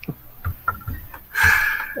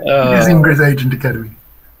 It's Ingress Agent Academy.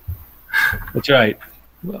 That's right.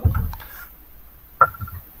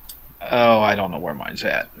 I don't know where mine's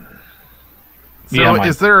at. So,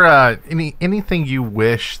 is there anything you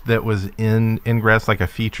wish that was in Ingress, like a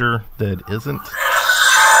feature that isn't?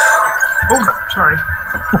 Oh, sorry.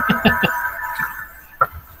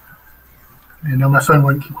 No, my phone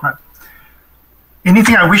won't keep quiet.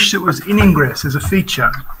 Anything I wish that was in Ingress as a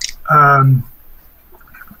feature? I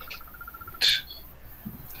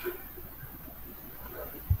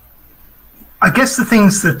guess the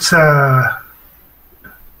things that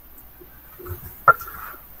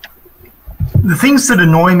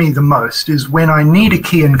annoy me the most is when I need a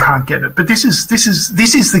key and can't get it. But this is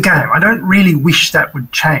the game. I don't really wish that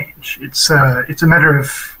would change. It's a matter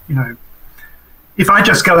of, if I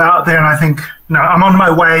just go out there and I think, I'm on my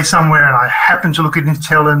way somewhere and I happen to look at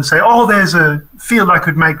Intel and say, oh, there's a field I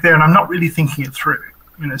could make there, and I'm not really thinking it through.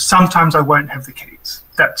 Sometimes I won't have the keys.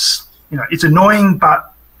 That's, it's annoying,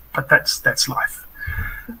 but that's life.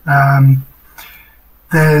 I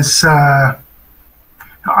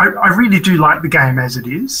really do like the game as it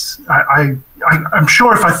is. I'm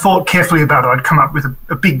sure if I thought carefully about it, I'd come up with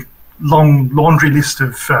a big, long laundry list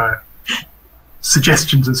of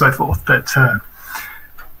suggestions and so forth. But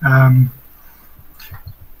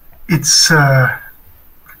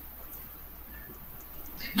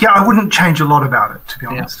I wouldn't change a lot about it, to be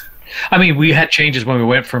honest. I mean, we had changes when we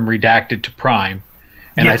went from redacted to prime,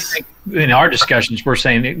 and yes. I think in our discussions we're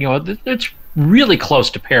saying that, it's really close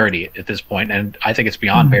to parity at this point, and I think it's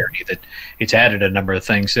beyond parity that it's added a number of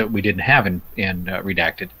things that we didn't have in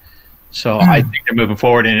redacted. So I think they're moving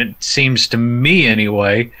forward, and it seems to me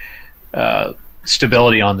anyway,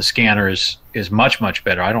 stability on the scanner is much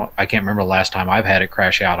better. I can't remember the last time I've had it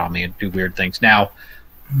crash out on me and do weird things. Now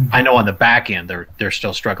I know on the back end they're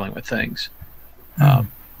still struggling with things,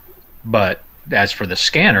 but as for the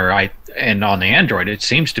scanner, and on the Android, it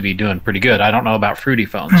seems to be doing pretty good. I don't know about Fruity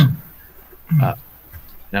phones. I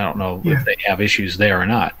don't know if they have issues there or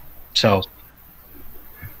not. So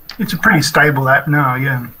it's a pretty stable app now,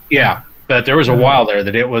 yeah. Yeah, but there was a while there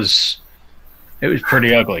that it was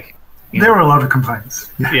pretty ugly. There were a lot of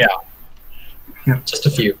complaints. Yeah. Just a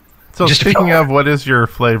few. So speaking of, what is your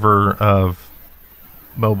flavor of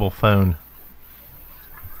mobile phone?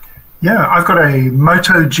 Yeah, I've got a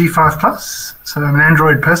Moto G5 Plus, so I'm an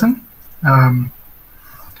Android person.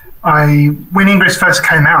 When Ingress first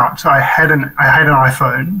came out, I had an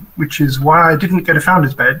iPhone, which is why I didn't get a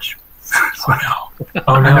founder's badge. Oh no!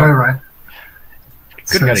 I know, right?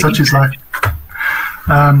 So, such is life.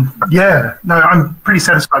 I'm pretty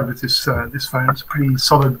satisfied with this phone. It's a pretty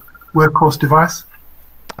solid workhorse device.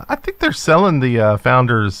 I think they're selling the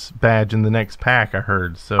founder's badge in the next pack, I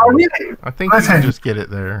heard. So really? I think you can just get it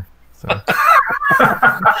there. So.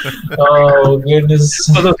 Oh goodness!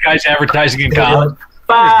 Well, those guys advertising in college.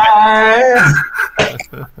 Bye.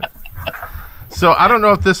 So I don't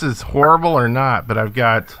know if this is horrible or not, but I've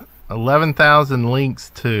got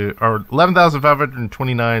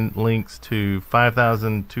 11,529 links to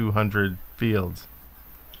 5,200 fields.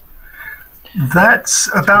 That's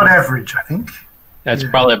about average, I think. That's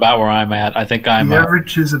probably about where I'm at. I think I'm. The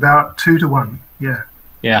average is about 2 to 1. Yeah.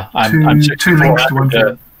 Yeah, I'm 2 links to 1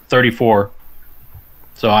 field. 34.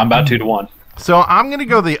 So I'm about 2 to 1. So I'm going to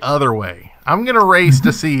go the other way. I'm going to race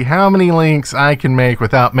to see how many links I can make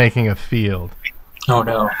without making a field. Oh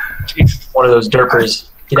no. One of those derpers.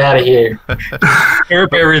 Get out of here.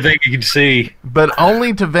 Derp everything you can see. But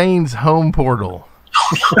only to Vane's home portal.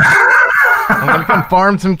 I'm going to come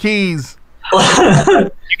farm some keys.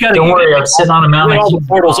 Don't worry, I'm sitting on a mountain. All the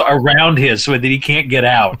portals around his so that he can't get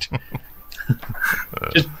out.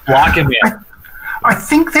 Just block him in. I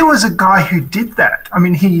think there was a guy who did that. I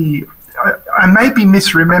mean, I may be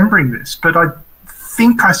misremembering this, but I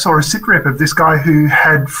think I saw a sitrep of this guy who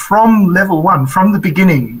had, from level 1, from the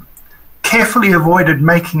beginning, carefully avoided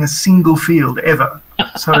making a single field ever.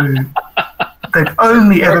 So they've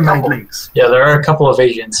only ever made links. Yeah, there are a couple of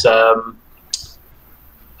agents. I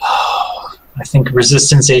think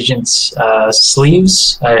resistance agents,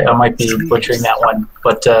 sleeves. I might be butchering that one,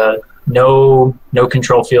 but no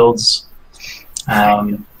control fields.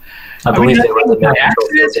 I believe they were the no control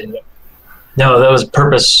fields. No, that was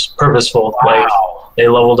purposeful. Wow. Like they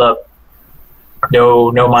leveled up.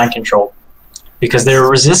 No mind control because they were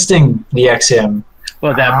resisting the XM.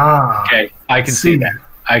 Well, okay, I can see that.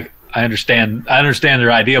 I understand. I understand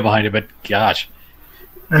their idea behind it, but gosh,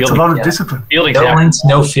 that's a lot of discipline. No links,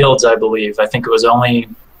 no fields. I believe. I think it was only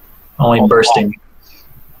bursting.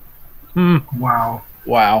 Wow.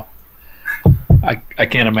 I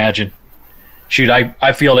can't imagine. Shoot,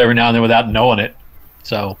 I field every now and then without knowing it.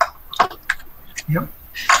 So. Yep.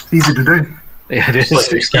 It's easy to do. Yeah, it is.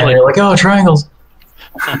 You're like, oh, triangles.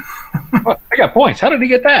 I got points. How did he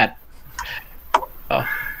get that? Oh.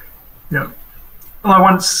 Yeah. Well, I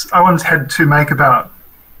once had to make about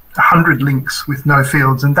 100 links with no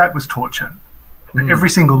fields, and that was torture. Every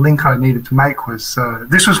single link I needed to make was.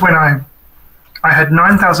 This was when I had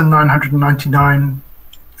 9,999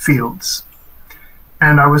 fields,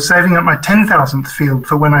 and I was saving up my 10,000th field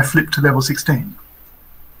for when I flipped to level 16.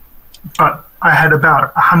 But I had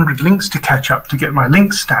about 100 links to catch up to get my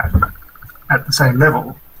link stat at the same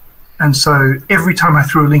level. And so every time I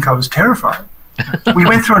threw a link, I was terrified. We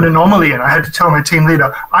went through an anomaly, and I had to tell my team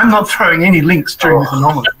leader, I'm not throwing any links during this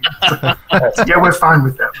anomaly. Yeah, we're fine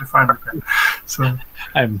with that. So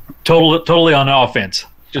I'm totally on offense.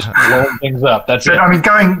 Just blowing things up. That's it. I mean,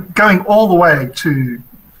 going all the way up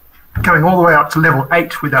to level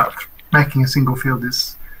 8 without making a single field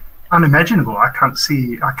is unimaginable. I can't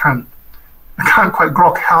quite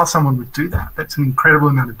grok how someone would do that. That's an incredible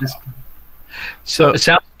amount of discipline. So it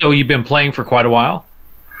sounds as though you've been playing for quite a while.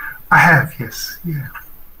 I have, yes, yeah.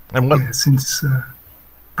 And what? Yeah, since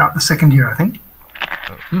about the second year, I think.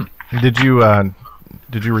 Did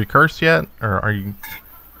you recurse yet, or are you?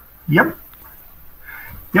 Yep.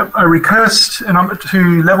 I recursed, and I'm up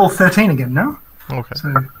to level 13 again now. Okay.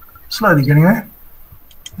 So slowly getting there.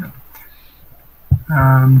 Yeah.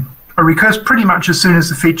 I recursed pretty much as soon as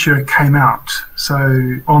the feature came out,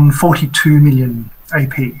 so on 42 million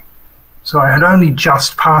AP. So I had only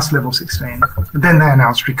just passed level 16. But then they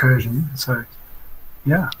announced recursion, so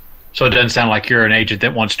yeah. So it doesn't sound like you're an agent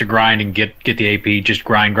that wants to grind and get the AP, just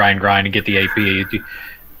grind and get the AP.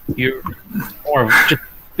 You're more of just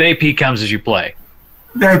the AP comes as you play.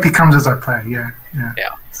 The AP comes as I play, yeah.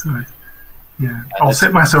 So, yeah. I'll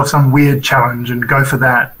set myself some weird challenge and go for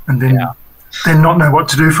that, and then not know what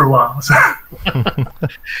to do for a while. So.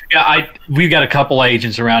 Yeah, we've got a couple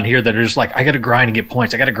agents around here that are just like, I got to grind and get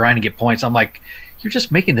points. I'm like, you're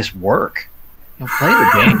just making this work. Play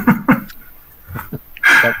the game.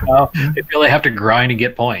 But, they really have to grind and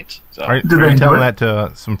get points. So. Are you telling that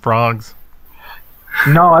to some frogs?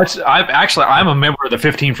 No, I'm a member of the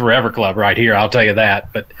 15 Forever Club right here. I'll tell you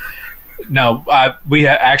that. But no, we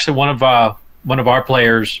actually one of our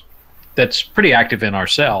players that's pretty active in our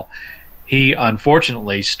cell. He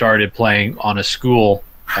unfortunately started playing on a school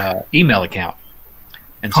email account,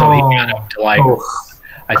 and so he got up to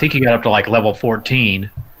I think he got up to like level 14,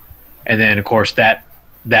 and then of course that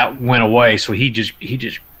went away. So he just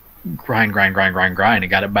grind and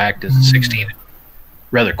got it back to 16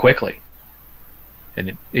 rather quickly,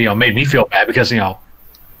 and it made me feel bad because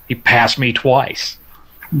he passed me twice.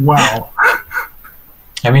 Wow.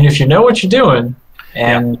 I mean, if you know what you're doing,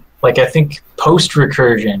 and like I think post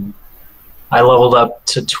recursion, I leveled up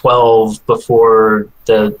to 12 before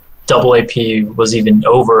the double AP was even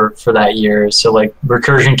over for that year. So like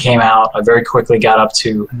recursion came out, I very quickly got up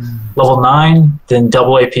to level 9, then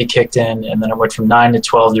double AP kicked in, and then I went from 9 to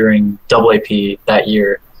 12 during double AP that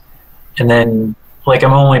year. And then like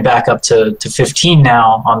I'm only back up to 15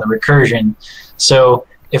 now on the recursion. So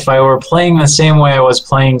if I were playing the same way I was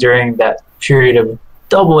playing during that period of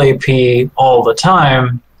double AP all the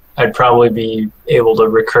time, I'd probably be able to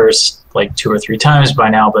recurse like 2 or 3 times by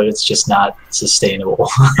now, but it's just not sustainable.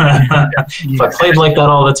 If I played like that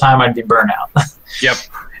all the time, I'd be burnt out. Yep,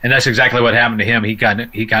 and that's exactly what happened to him. He kind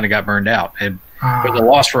of got burned out, and with the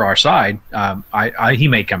loss for our side, he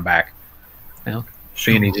may come back.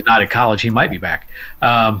 Being he's not at college, he might be back.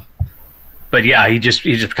 But yeah, he just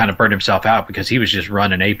kind of burned himself out because he was just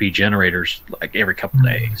running AP generators like every couple of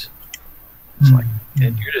days. It's like,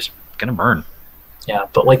 and you're just gonna burn. Yeah,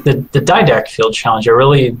 but like the Didact field challenge, I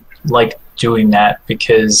really like doing that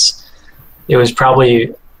because it was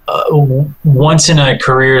probably once in a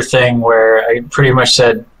career thing where I pretty much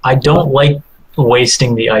said, I don't like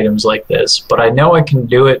wasting the items like this, but I know I can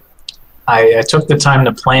do it. I took the time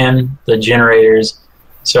to plan the generators,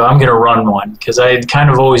 So I'm going to run one because I had kind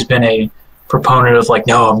of always been a proponent of like,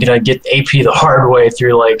 no, I'm going to get AP the hard way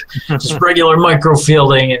through like just regular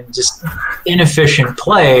microfielding and just inefficient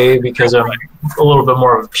play because I'm a little bit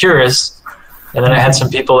more of a purist. And then I had some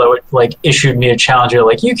people that would like issued me a challenge. They're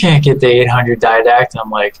like, you can't get the 800 didact. And I'm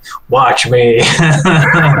like, watch me.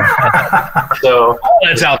 So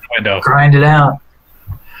that's out the window. Grind it out.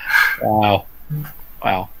 Wow.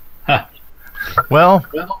 Huh. Well,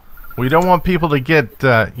 we don't want people to get,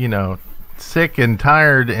 sick and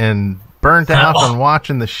tired and burnt out on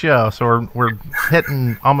watching the show. So we're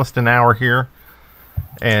hitting almost an hour here.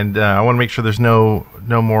 And I want to make sure there's no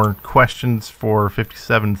more questions for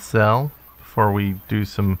 57 Cell before we do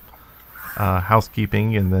some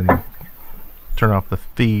housekeeping and then turn off the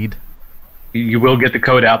feed. You will get the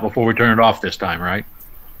code out before we turn it off this time, right?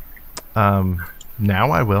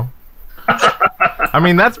 Now I will. I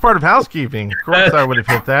mean, that's part of housekeeping. Of course I would have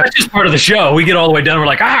hit that. That's just part of the show. We get all the way done, we're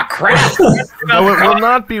like, crap. No, it will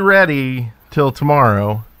not be ready till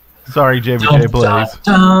tomorrow. Sorry, JVJ Blaze.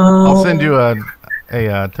 I'll send you a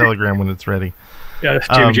telegram when it's ready. Yeah, that's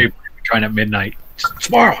JVJ trying at midnight.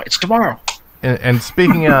 It's tomorrow. And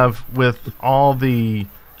speaking of, with all the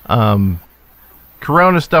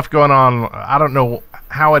Corona stuff going on, I don't know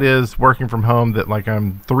how it is working from home that like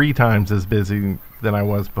I'm 3 times as busy than I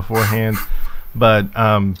was beforehand. But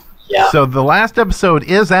so the last episode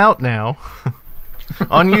is out now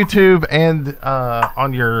on YouTube and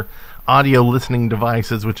on your audio listening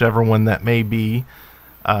devices, whichever one that may be.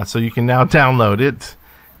 So you can now download it.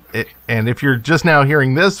 And if you're just now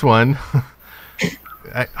hearing this one,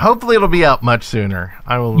 hopefully it'll be out much sooner.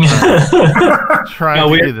 I will try to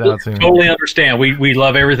get it out soon. Totally understand. We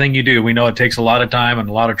love everything you do. We know it takes a lot of time and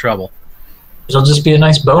a lot of trouble. It'll just be a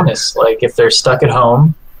nice bonus. Like if they're stuck at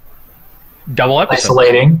home, double episode.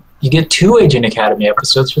 Isolating, you get 2 Agent Academy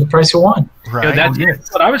episodes for the price of 1. Right.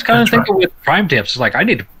 That's what I was kind of thinking with Prime Tips. It's like I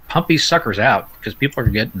need to pump these suckers out because people are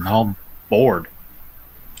getting home bored.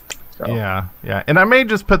 So. Yeah. And I may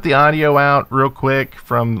just put the audio out real quick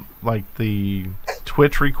from like the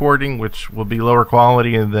Twitch recording, which will be lower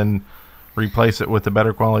quality, and then replace it with a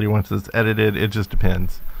better quality once it's edited. It just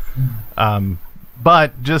depends.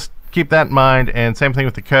 But just keep that in mind. And same thing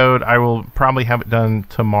with the code. I will probably have it done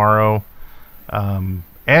tomorrow.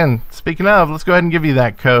 And speaking of, let's go ahead and give you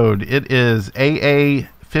that code. It is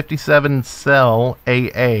AA57CELL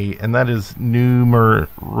AA, and that is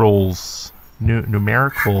numerals.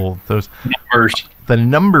 Numerical, those numbers, the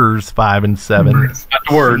numbers 5 and 7, not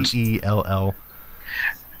the words CELL,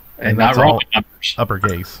 and not wrong numbers,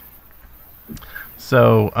 uppercase.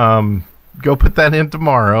 So go put that in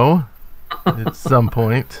tomorrow at some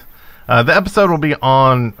point. The episode will be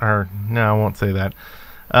on, or no, I won't say that.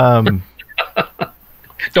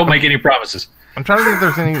 Don't make any promises. I'm trying to think if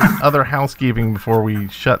there's any other housekeeping before we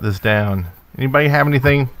shut this down. Anybody have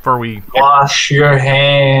anything before we... Wash your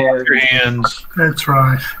hands. Wash your hands. That's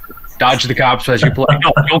right. Dodge the cops as you play.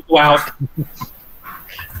 No, don't go out.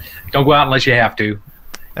 Don't go out unless you have to.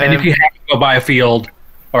 And if you happen to go by a field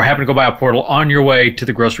or happen to go by a portal on your way to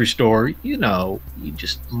the grocery store, you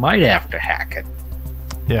just might have to hack it.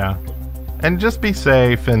 Yeah. And just be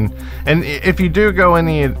safe. And if you do go on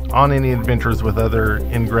any adventures with other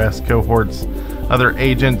Ingress cohorts, other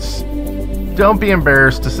agents... Don't be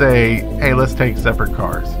embarrassed to say, hey, let's take separate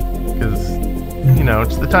cars. Because,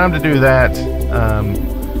 it's the time to do that.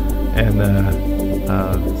 And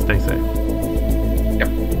stay safe. Yep.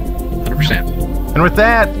 100%. And with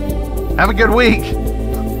that, have a good week.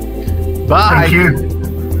 Bye. Thank you.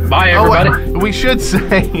 Bye, everybody. We should say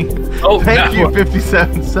thank you,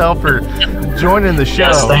 57 Cell, for joining the show.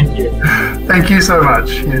 Yes, thank you. Thank you so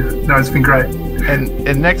much. Yeah, no, it's been great.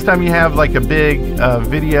 And next time you have like a big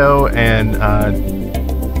video and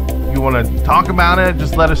you want to talk about it,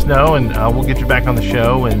 just let us know, and we'll get you back on the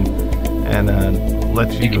show and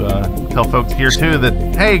let you tell folks here too that,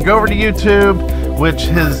 hey, go over to YouTube, which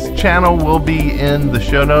his channel will be in the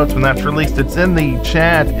show notes when that's released. It's in the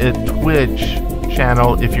chat at Twitch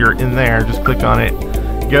channel. If you're in there, just click on it.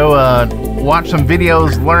 Go watch some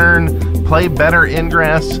videos, learn, play better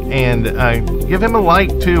Ingress, and give him a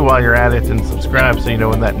like too while you're at it, and subscribe so you know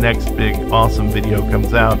when that next big awesome video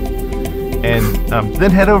comes out. And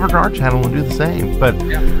then head over to our channel and do the same. But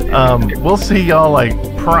we'll see y'all like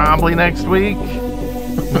probably next week.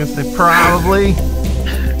 I'm gonna say probably.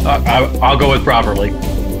 I'll go with probably.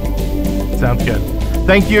 Sounds good.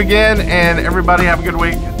 Thank you again, and everybody have a good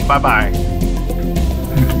week. Bye-bye.